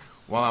thing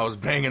while I was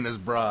banging this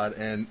broad,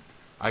 and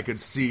I could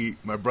see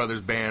my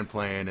brother's band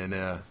playing, and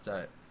That's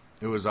tight.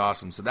 it was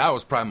awesome. So that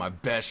was probably my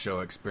best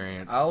show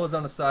experience. I was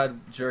on the side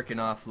jerking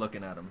off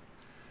looking at him.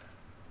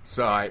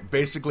 So I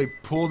basically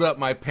pulled up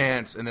my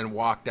pants and then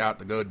walked out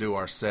to go do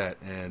our set,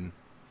 and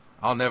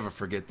I'll never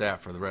forget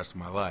that for the rest of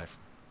my life.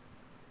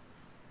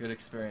 Good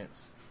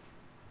experience.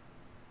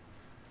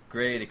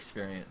 Great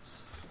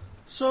experience.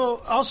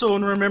 So, also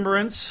in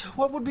remembrance,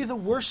 what would be the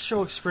worst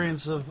show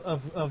experience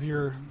of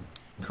your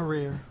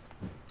career?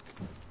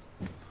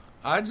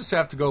 I just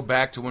have to go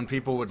back to when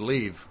people would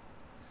leave.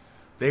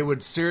 They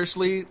would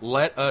seriously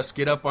let us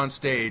get up on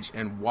stage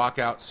and walk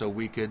out so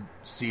we could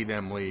see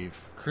them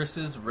leave.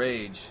 Chris's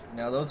Rage.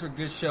 Now, those are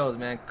good shows,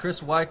 man.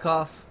 Chris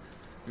Wyckoff,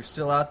 you're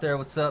still out there.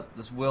 What's up?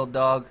 This Will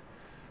Dog.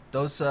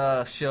 Those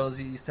shows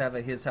he used to have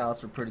at his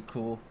house were pretty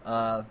cool.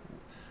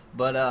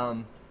 But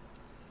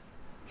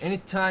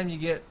anytime you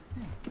get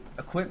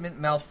equipment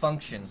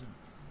malfunction,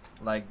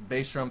 like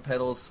bass drum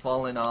pedals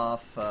falling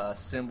off,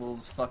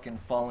 cymbals fucking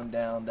falling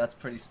down, that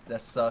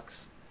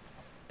sucks.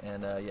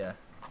 And yeah.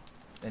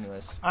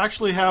 Anyways. I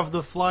actually have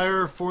the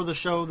flyer for the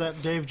show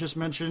that Dave just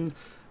mentioned,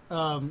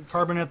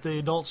 Carbon at the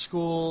Adult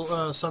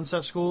School,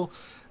 Sunset School.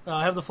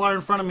 I have the flyer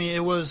in front of me. It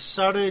was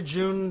Saturday,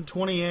 June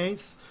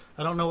 28th.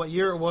 I don't know what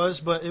year it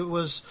was, but it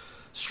was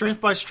Strength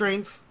by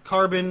Strength,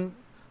 Carbon,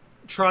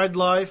 Tried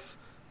Life,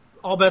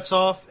 All Bets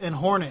Off, and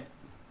Hornet.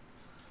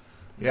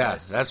 Yeah,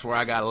 Nice. that's where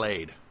I got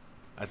laid.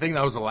 I think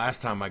that was the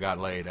last time I got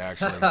laid,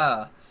 actually.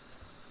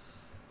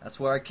 That's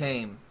where I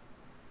came.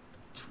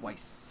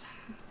 Twice.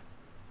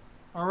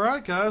 All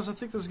right, guys. I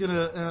think this is going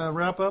to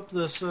wrap up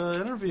this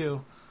interview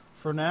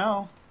for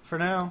now.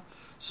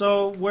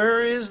 So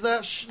where is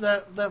that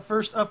that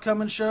first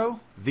upcoming show?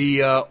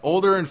 The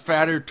Older and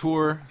Fatter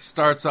tour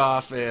starts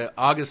off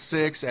August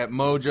 6th at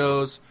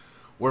Mojo's.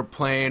 We're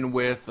playing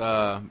with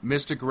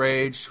Mystic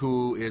Rage,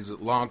 who is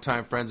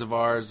longtime friends of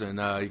ours, and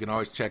you can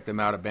always check them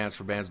out at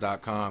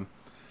bandsforbands.com.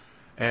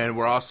 And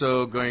we're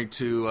also going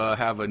to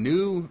have a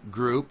new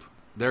group.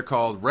 They're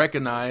called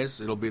Recognize.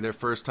 It'll be their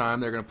first time.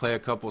 They're going to play a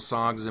couple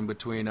songs in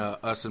between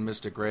us and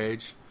Mystic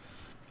Rage.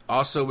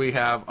 Also, we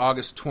have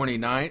August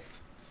 29th.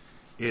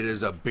 It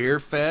is a beer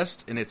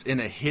fest, and it's in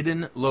a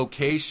hidden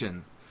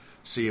location.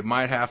 So you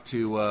might have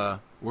to...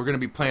 we're going to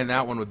be playing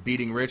that one with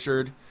Beating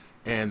Richard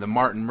and the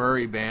Martin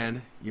Murray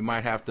Band. You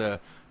might have to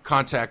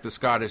contact the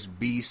Scottish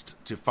Beast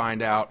to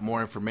find out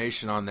more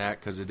information on that,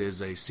 because it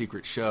is a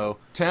secret show.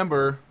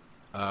 September,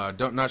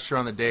 not sure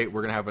on the date,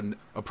 we're going to have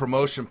a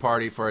promotion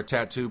party for a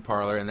tattoo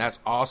parlor, and that's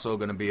also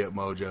going to be at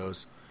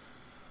Mojo's.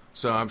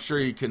 So I'm sure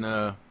you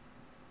can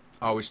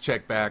always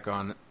check back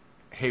on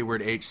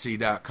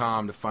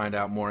haywardhc.com to find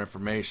out more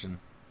information.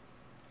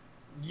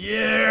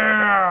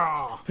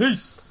 Yeah!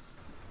 Peace.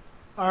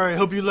 All right,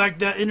 hope you liked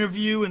that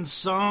interview and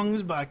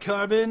songs by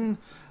Carbon.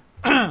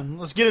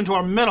 Let's get into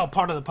our metal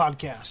part of the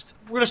podcast.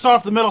 We're going to start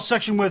off the metal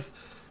section with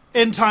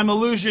End Time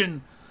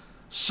Illusion,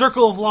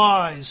 Circle of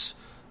Lies,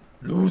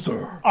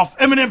 Loser. off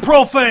Eminent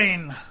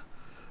Profane.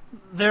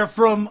 They're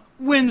from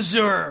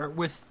Windsor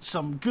with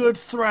some good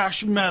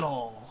thrash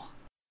metal.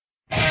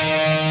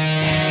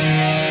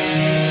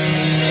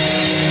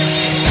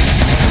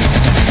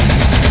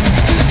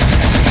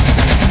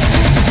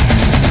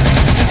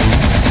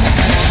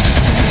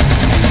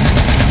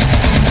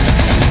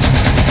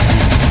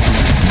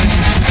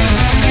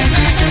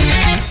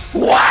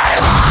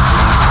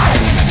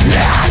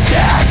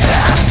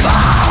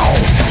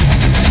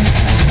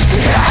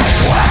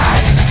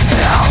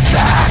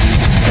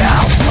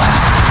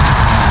 Elsewhere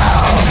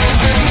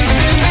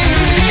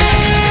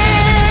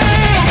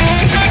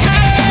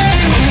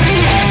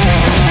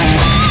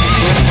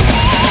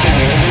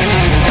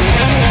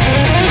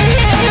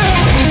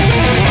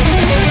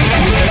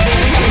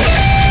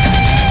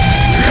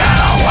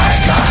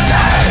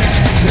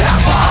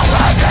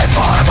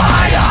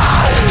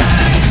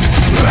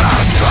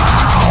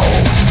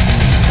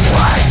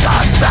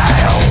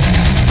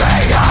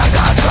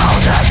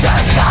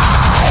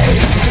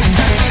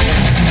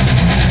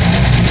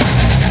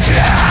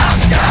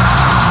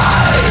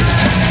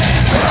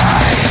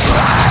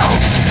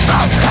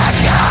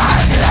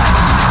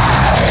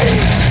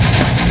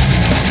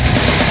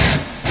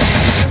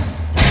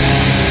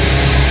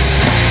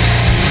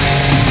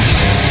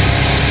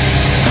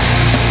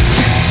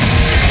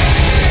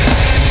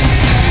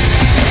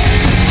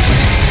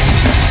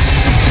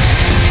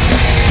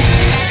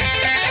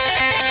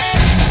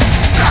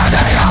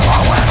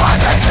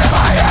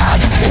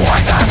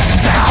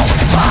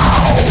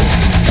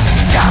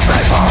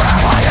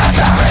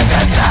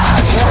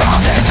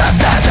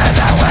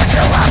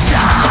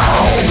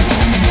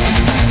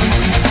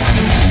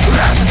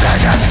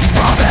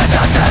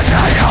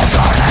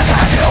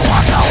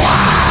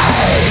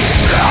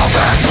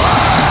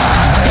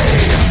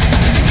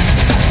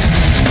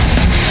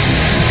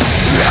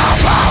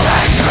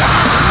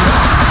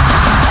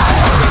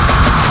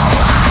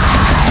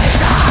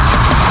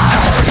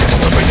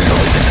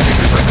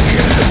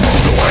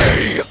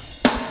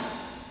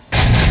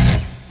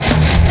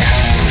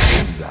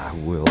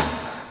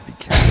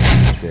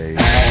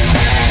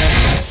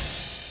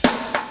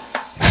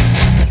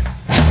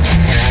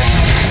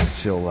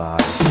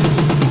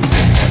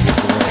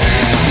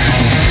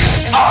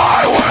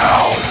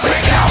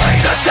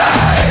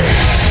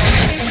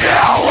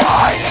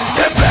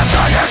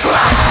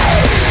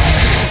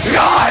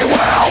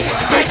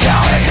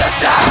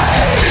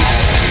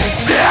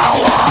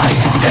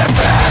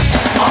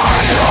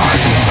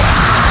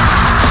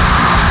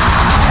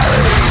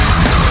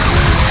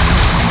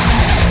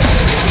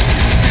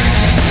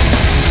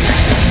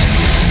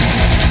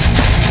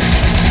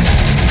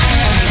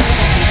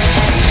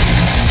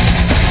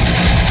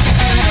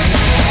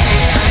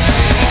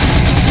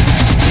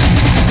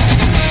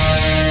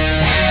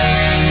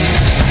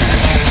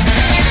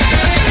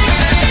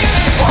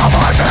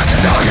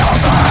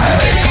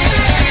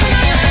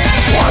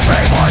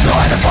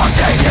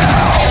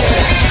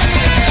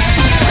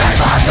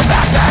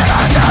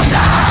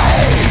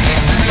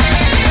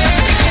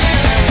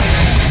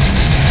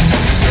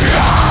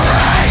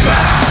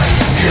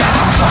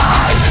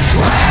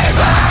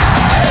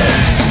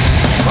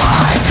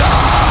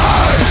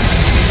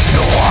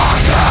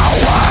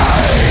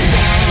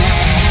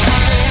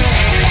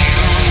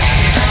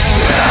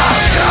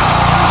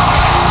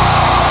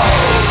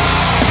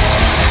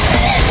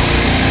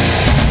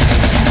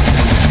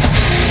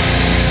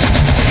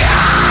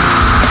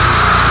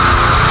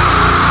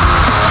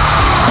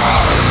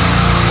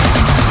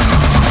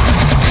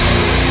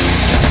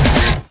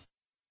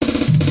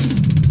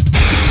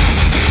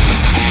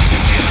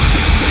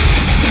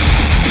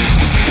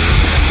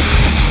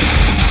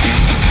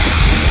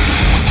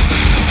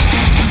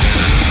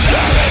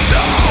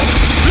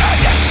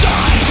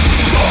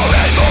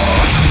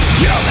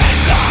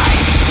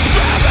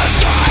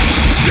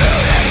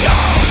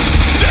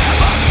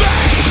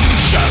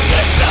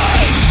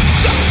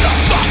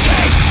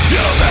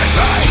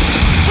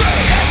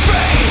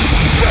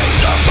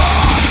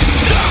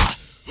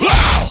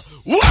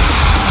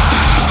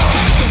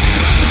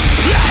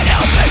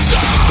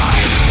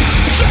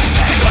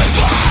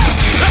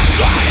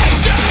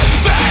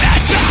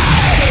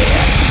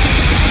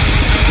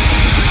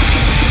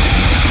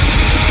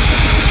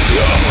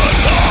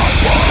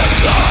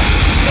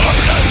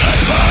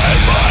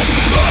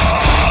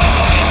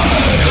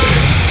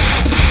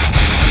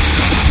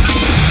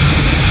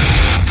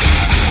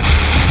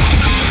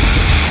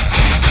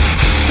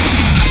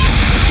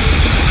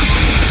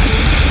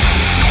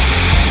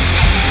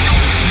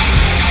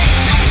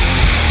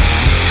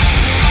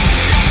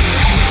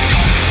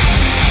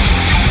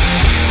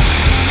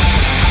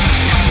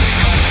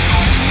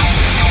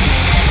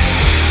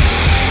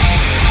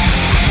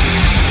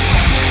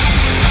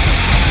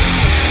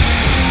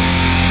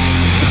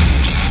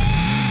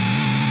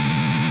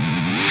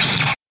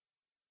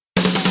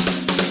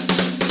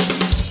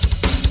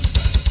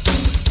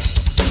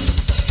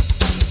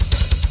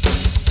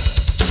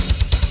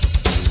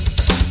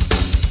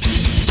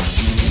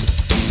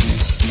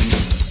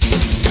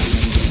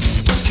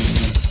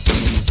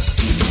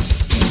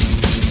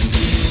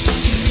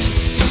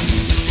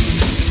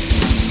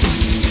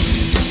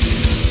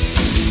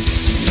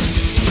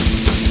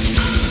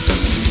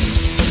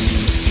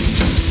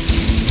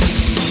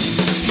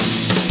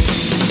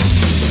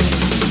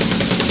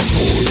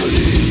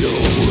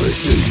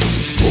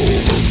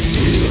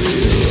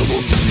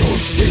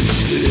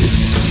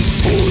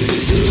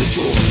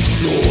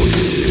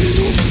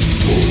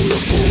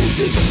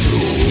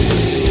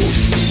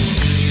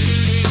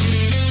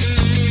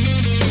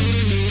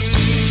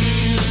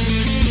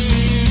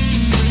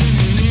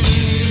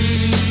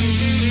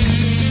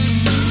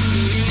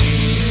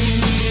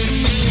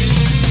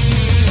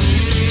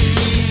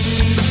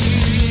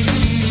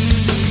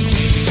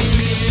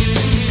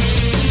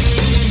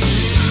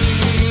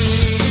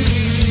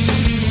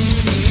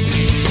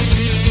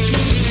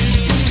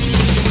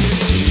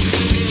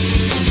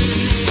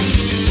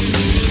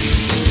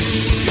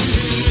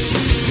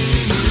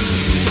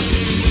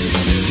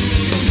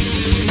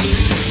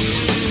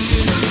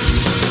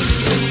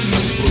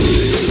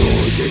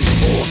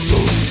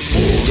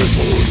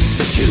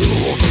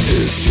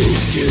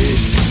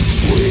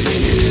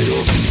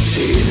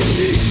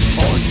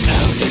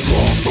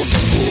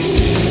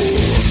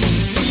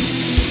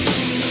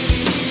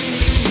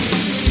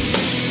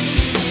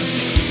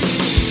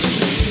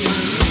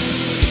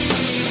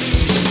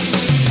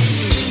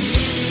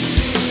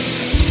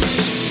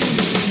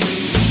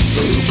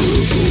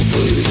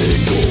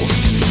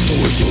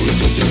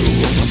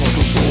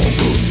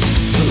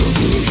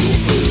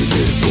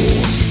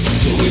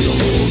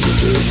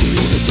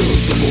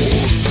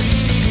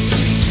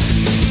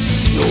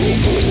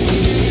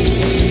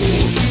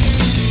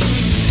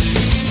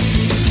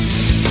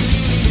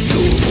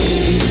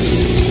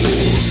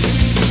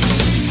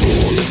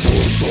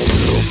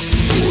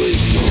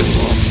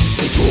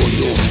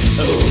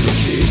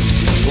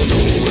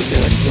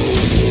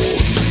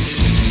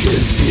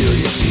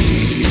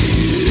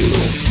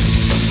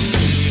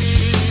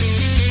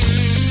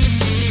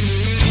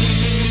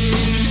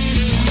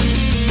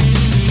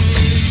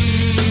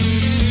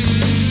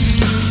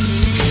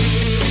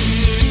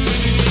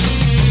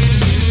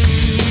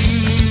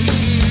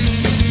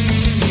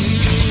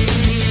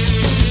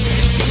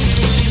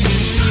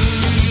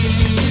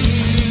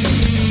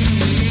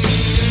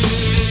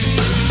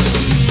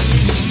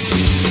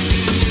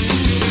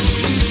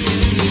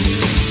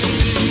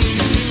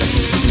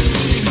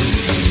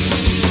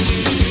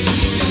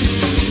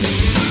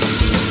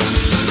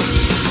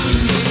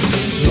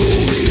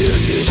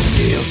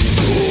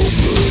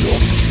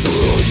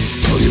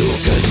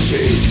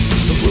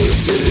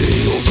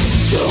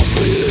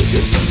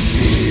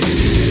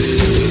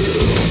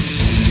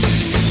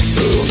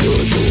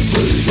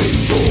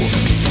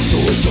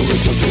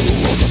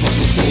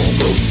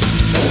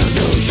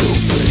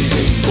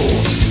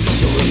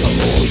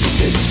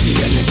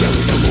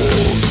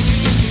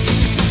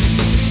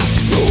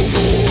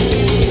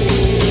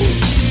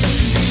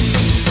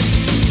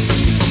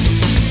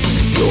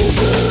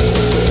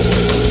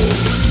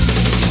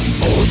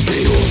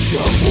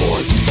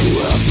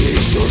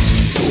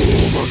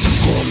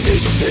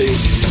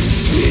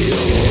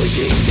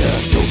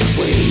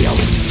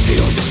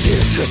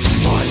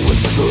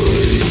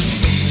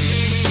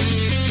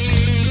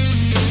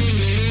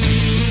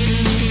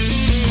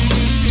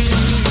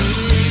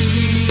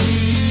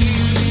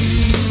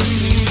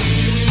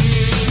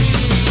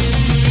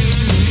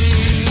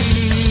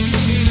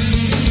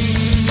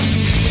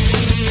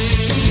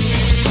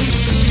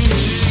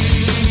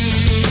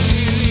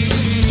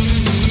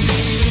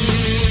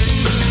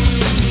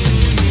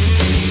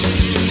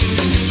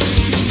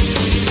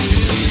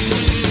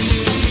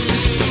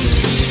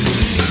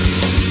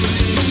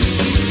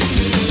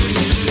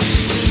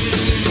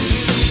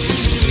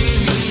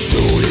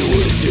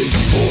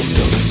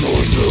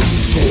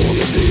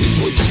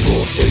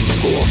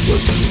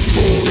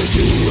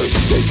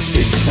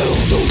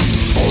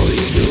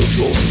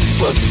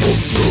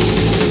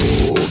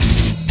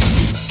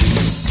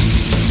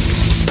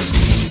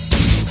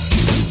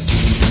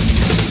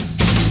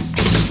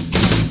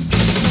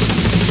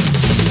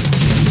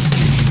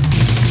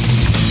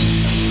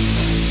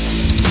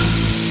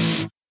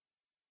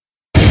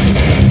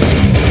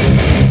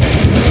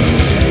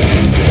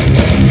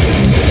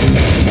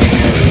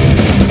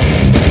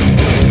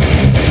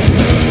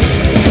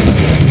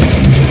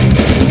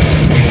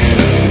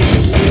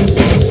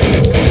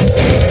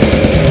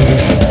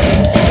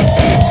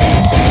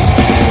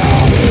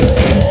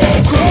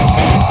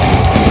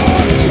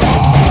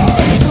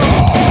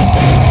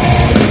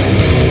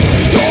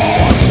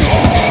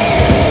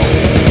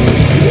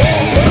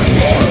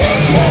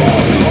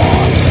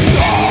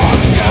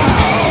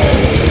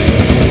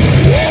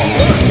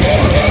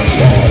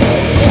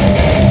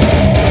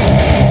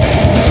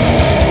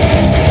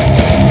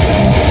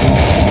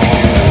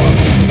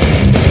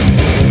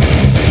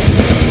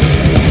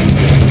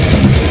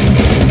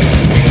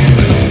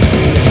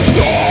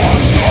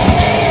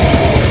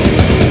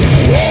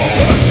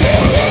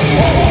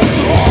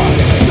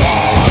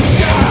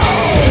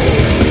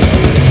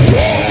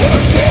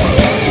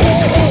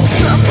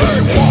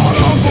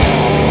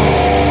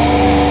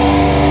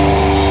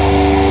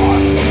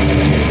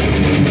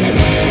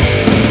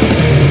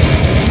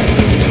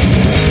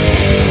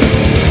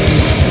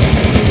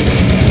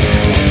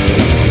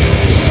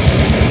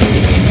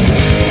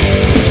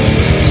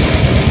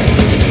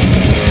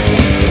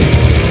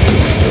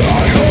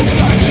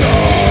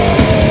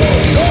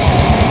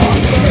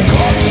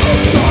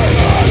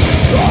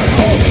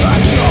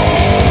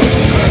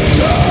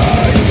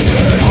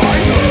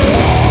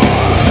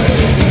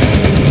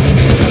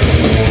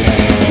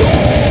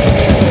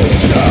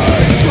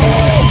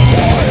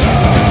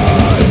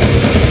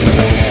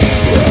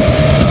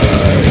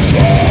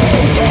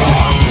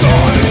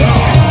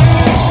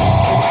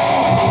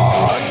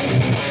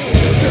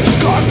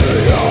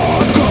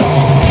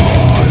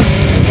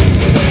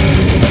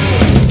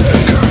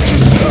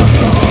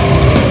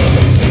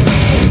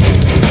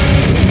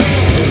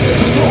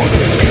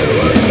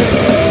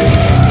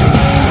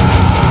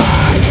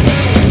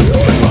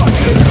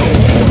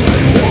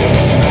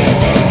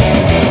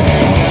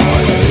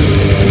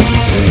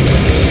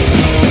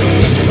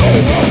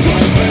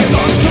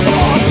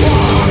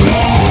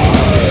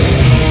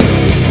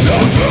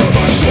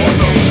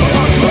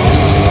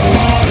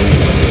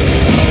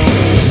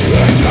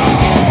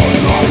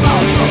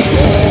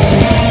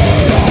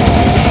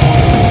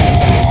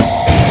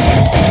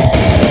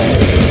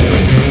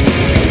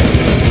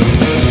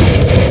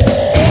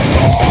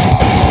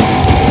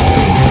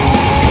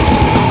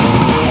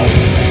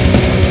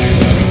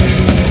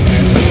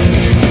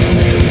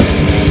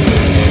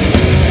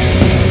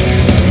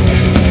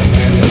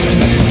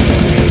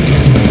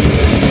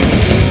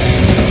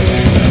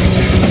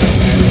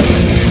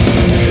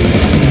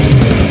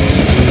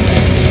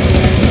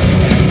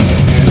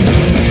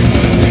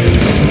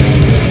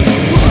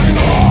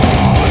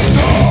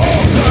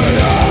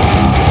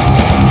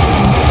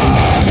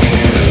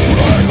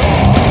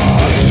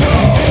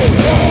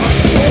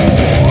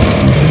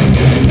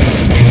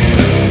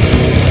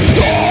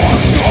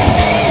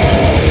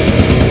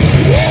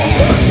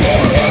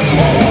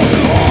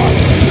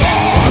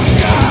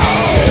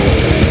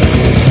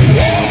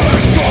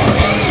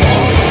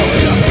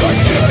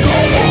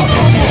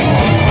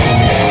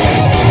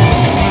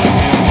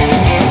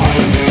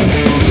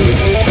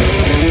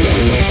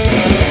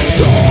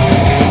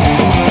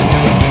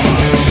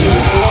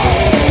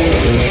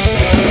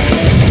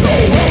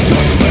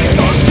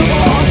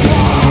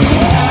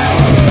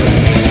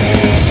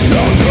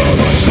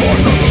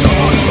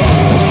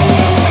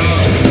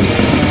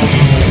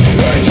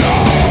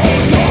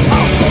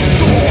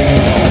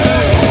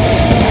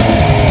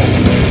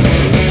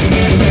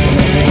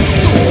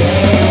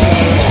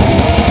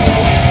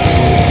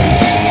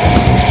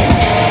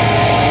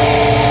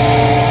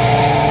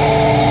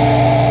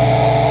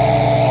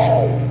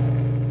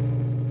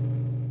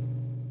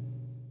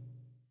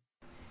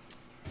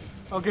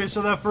Okay,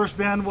 so that first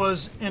band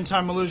was In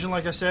Time Illusion,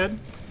 like I said.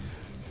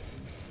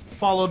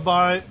 Followed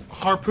by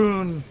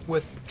Harpoon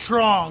with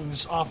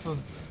Trongs off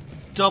of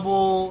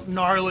Double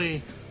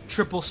Gnarly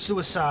Triple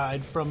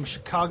Suicide from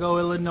Chicago,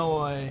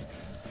 Illinois.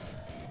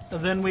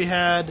 And then we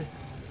had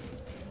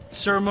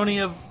Ceremony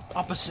of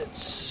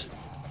Opposites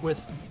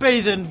with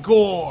Bathe in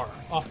Gore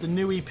off the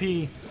new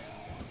EP.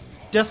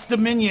 Death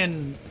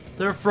Dominion,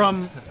 they're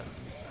from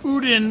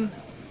Uden,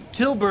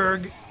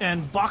 Tilburg,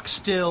 and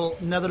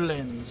Boxtel,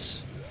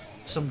 Netherlands.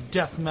 Some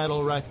death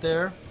metal right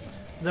there.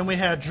 Then we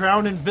had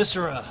Drown in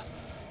Viscera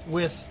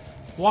with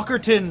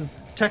Walkerton,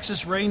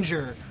 Texas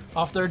Ranger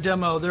off their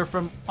demo. They're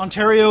from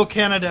Ontario,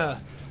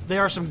 Canada. They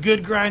are some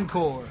good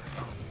grindcore.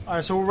 All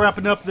right, so we're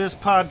wrapping up this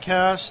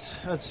podcast.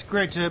 It's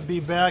great to be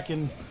back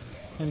and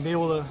be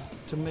able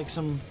to make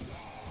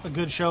a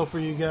good show for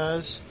you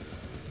guys.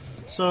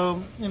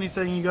 So,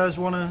 anything you guys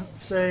want to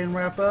say and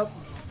wrap up?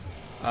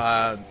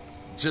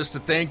 Just to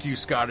thank you,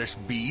 Scottish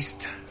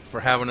Beast,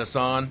 for having us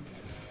on.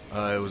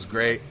 It was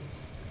great.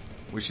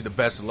 Wish you the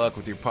best of luck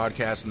with your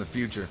podcast in the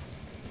future.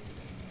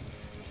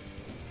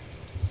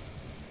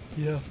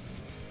 Yes.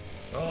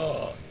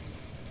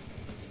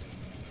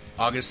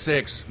 August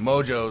 6th,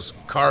 Mojo's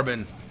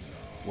Carbon.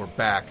 We're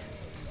back.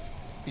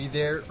 Be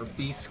there or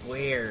be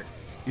square.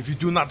 If you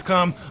do not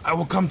come, I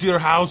will come to your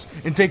house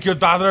and take your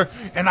daughter,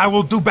 and I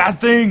will do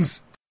bad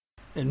things.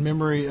 In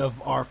memory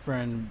of our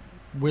friend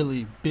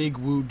Willie Big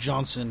Woo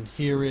Johnson,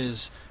 here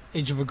is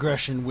Age of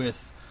Aggression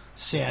with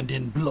Sand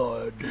in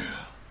Blood.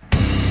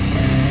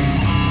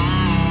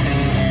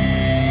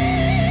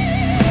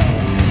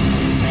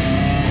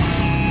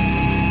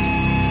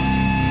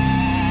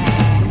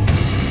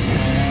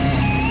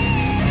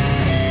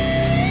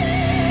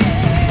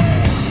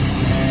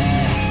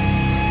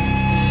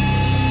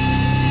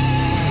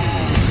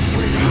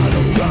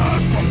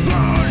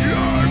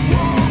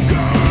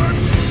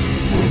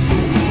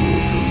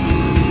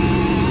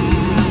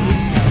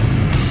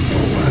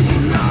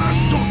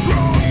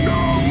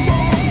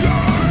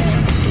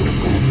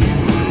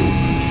 To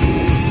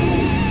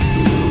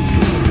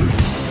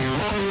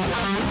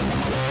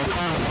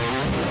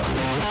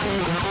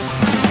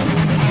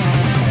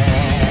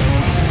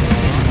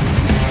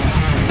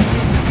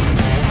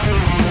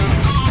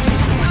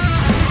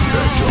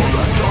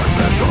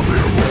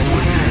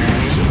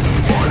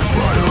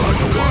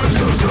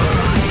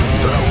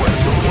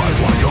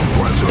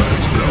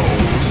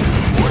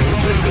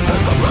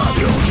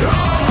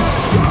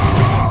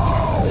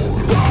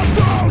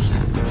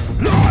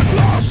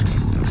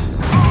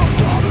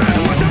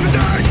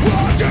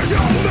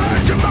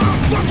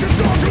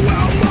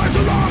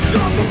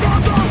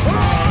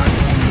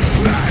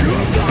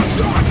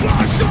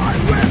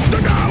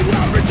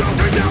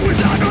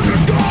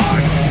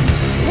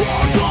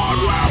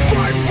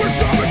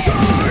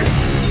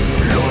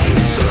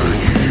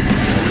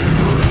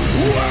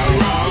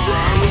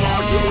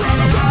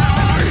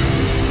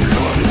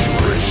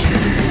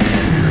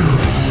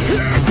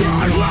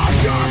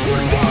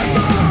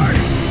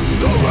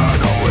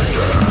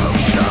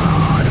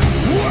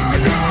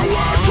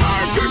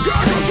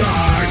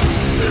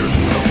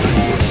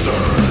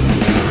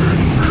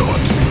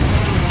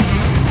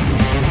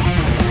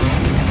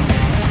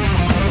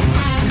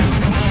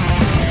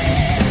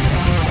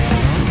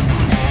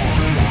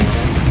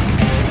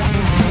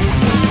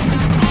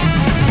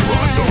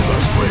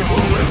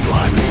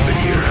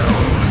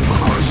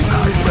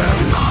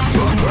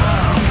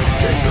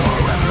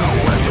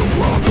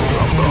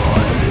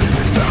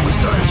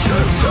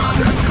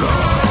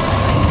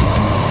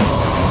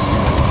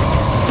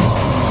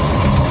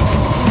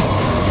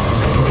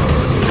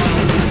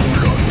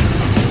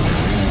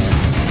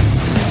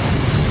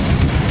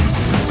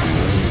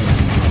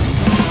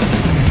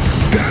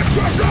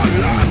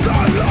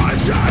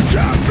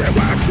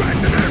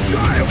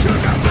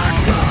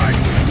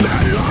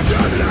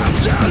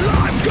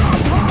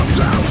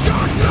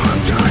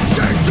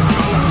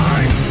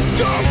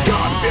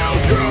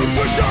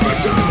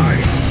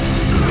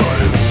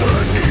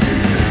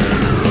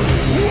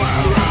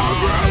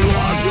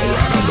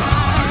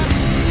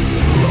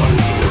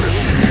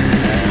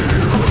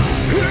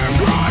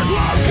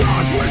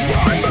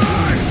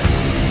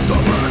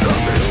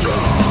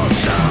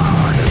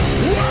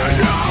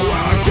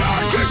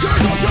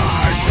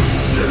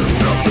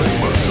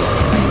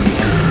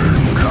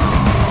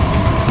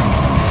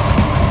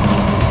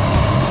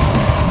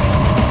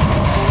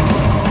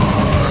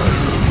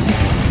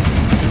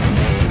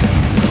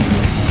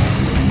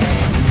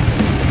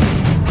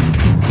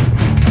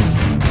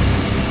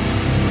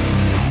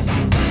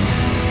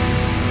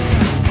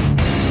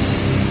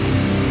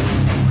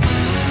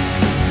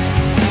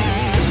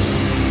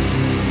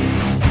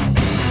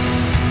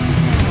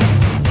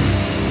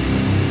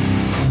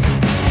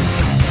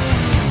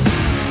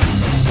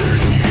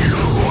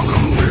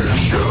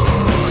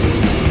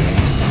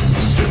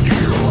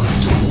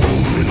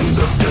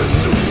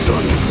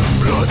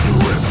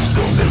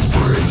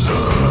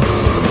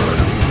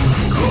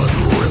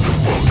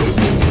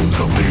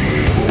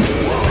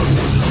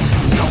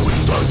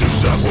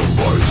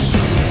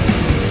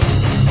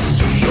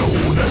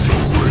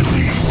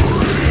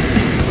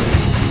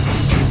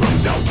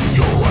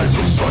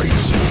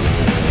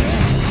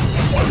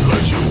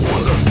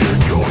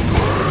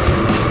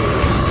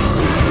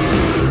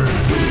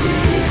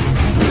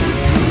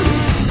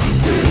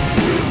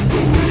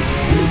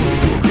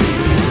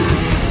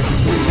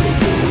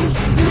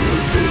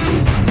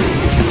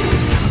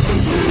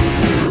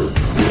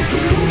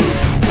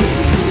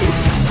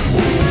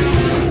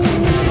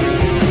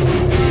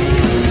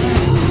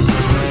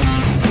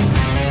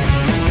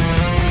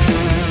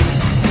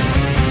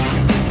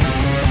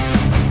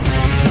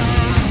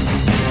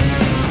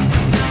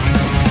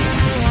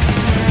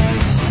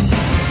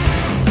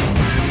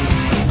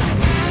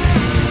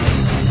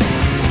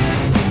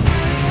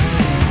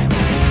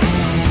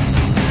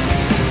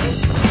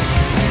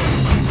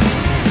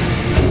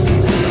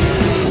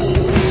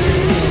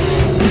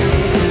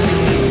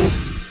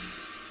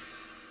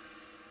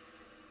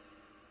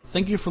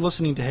Thank you for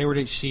listening to Hayward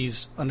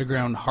HC's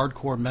Underground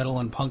Hardcore Metal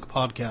and Punk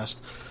podcast.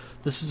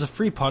 This is a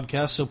free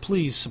podcast, so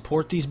please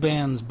support these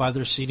bands, buy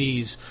their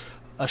CDs,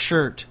 a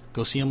shirt,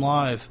 go see them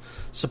live,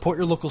 support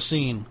your local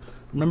scene.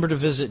 Remember to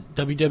visit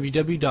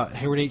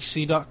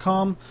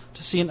www.haywardhc.com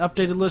to see an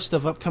updated list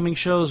of upcoming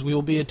shows we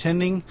will be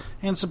attending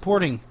and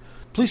supporting.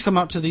 Please come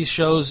out to these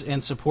shows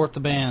and support the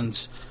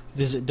bands.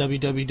 Visit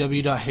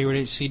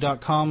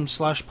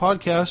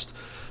www.haywardhc.com/podcast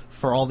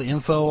for all the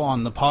info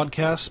on the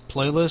podcast,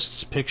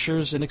 playlists,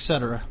 pictures, and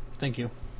etc. Thank you.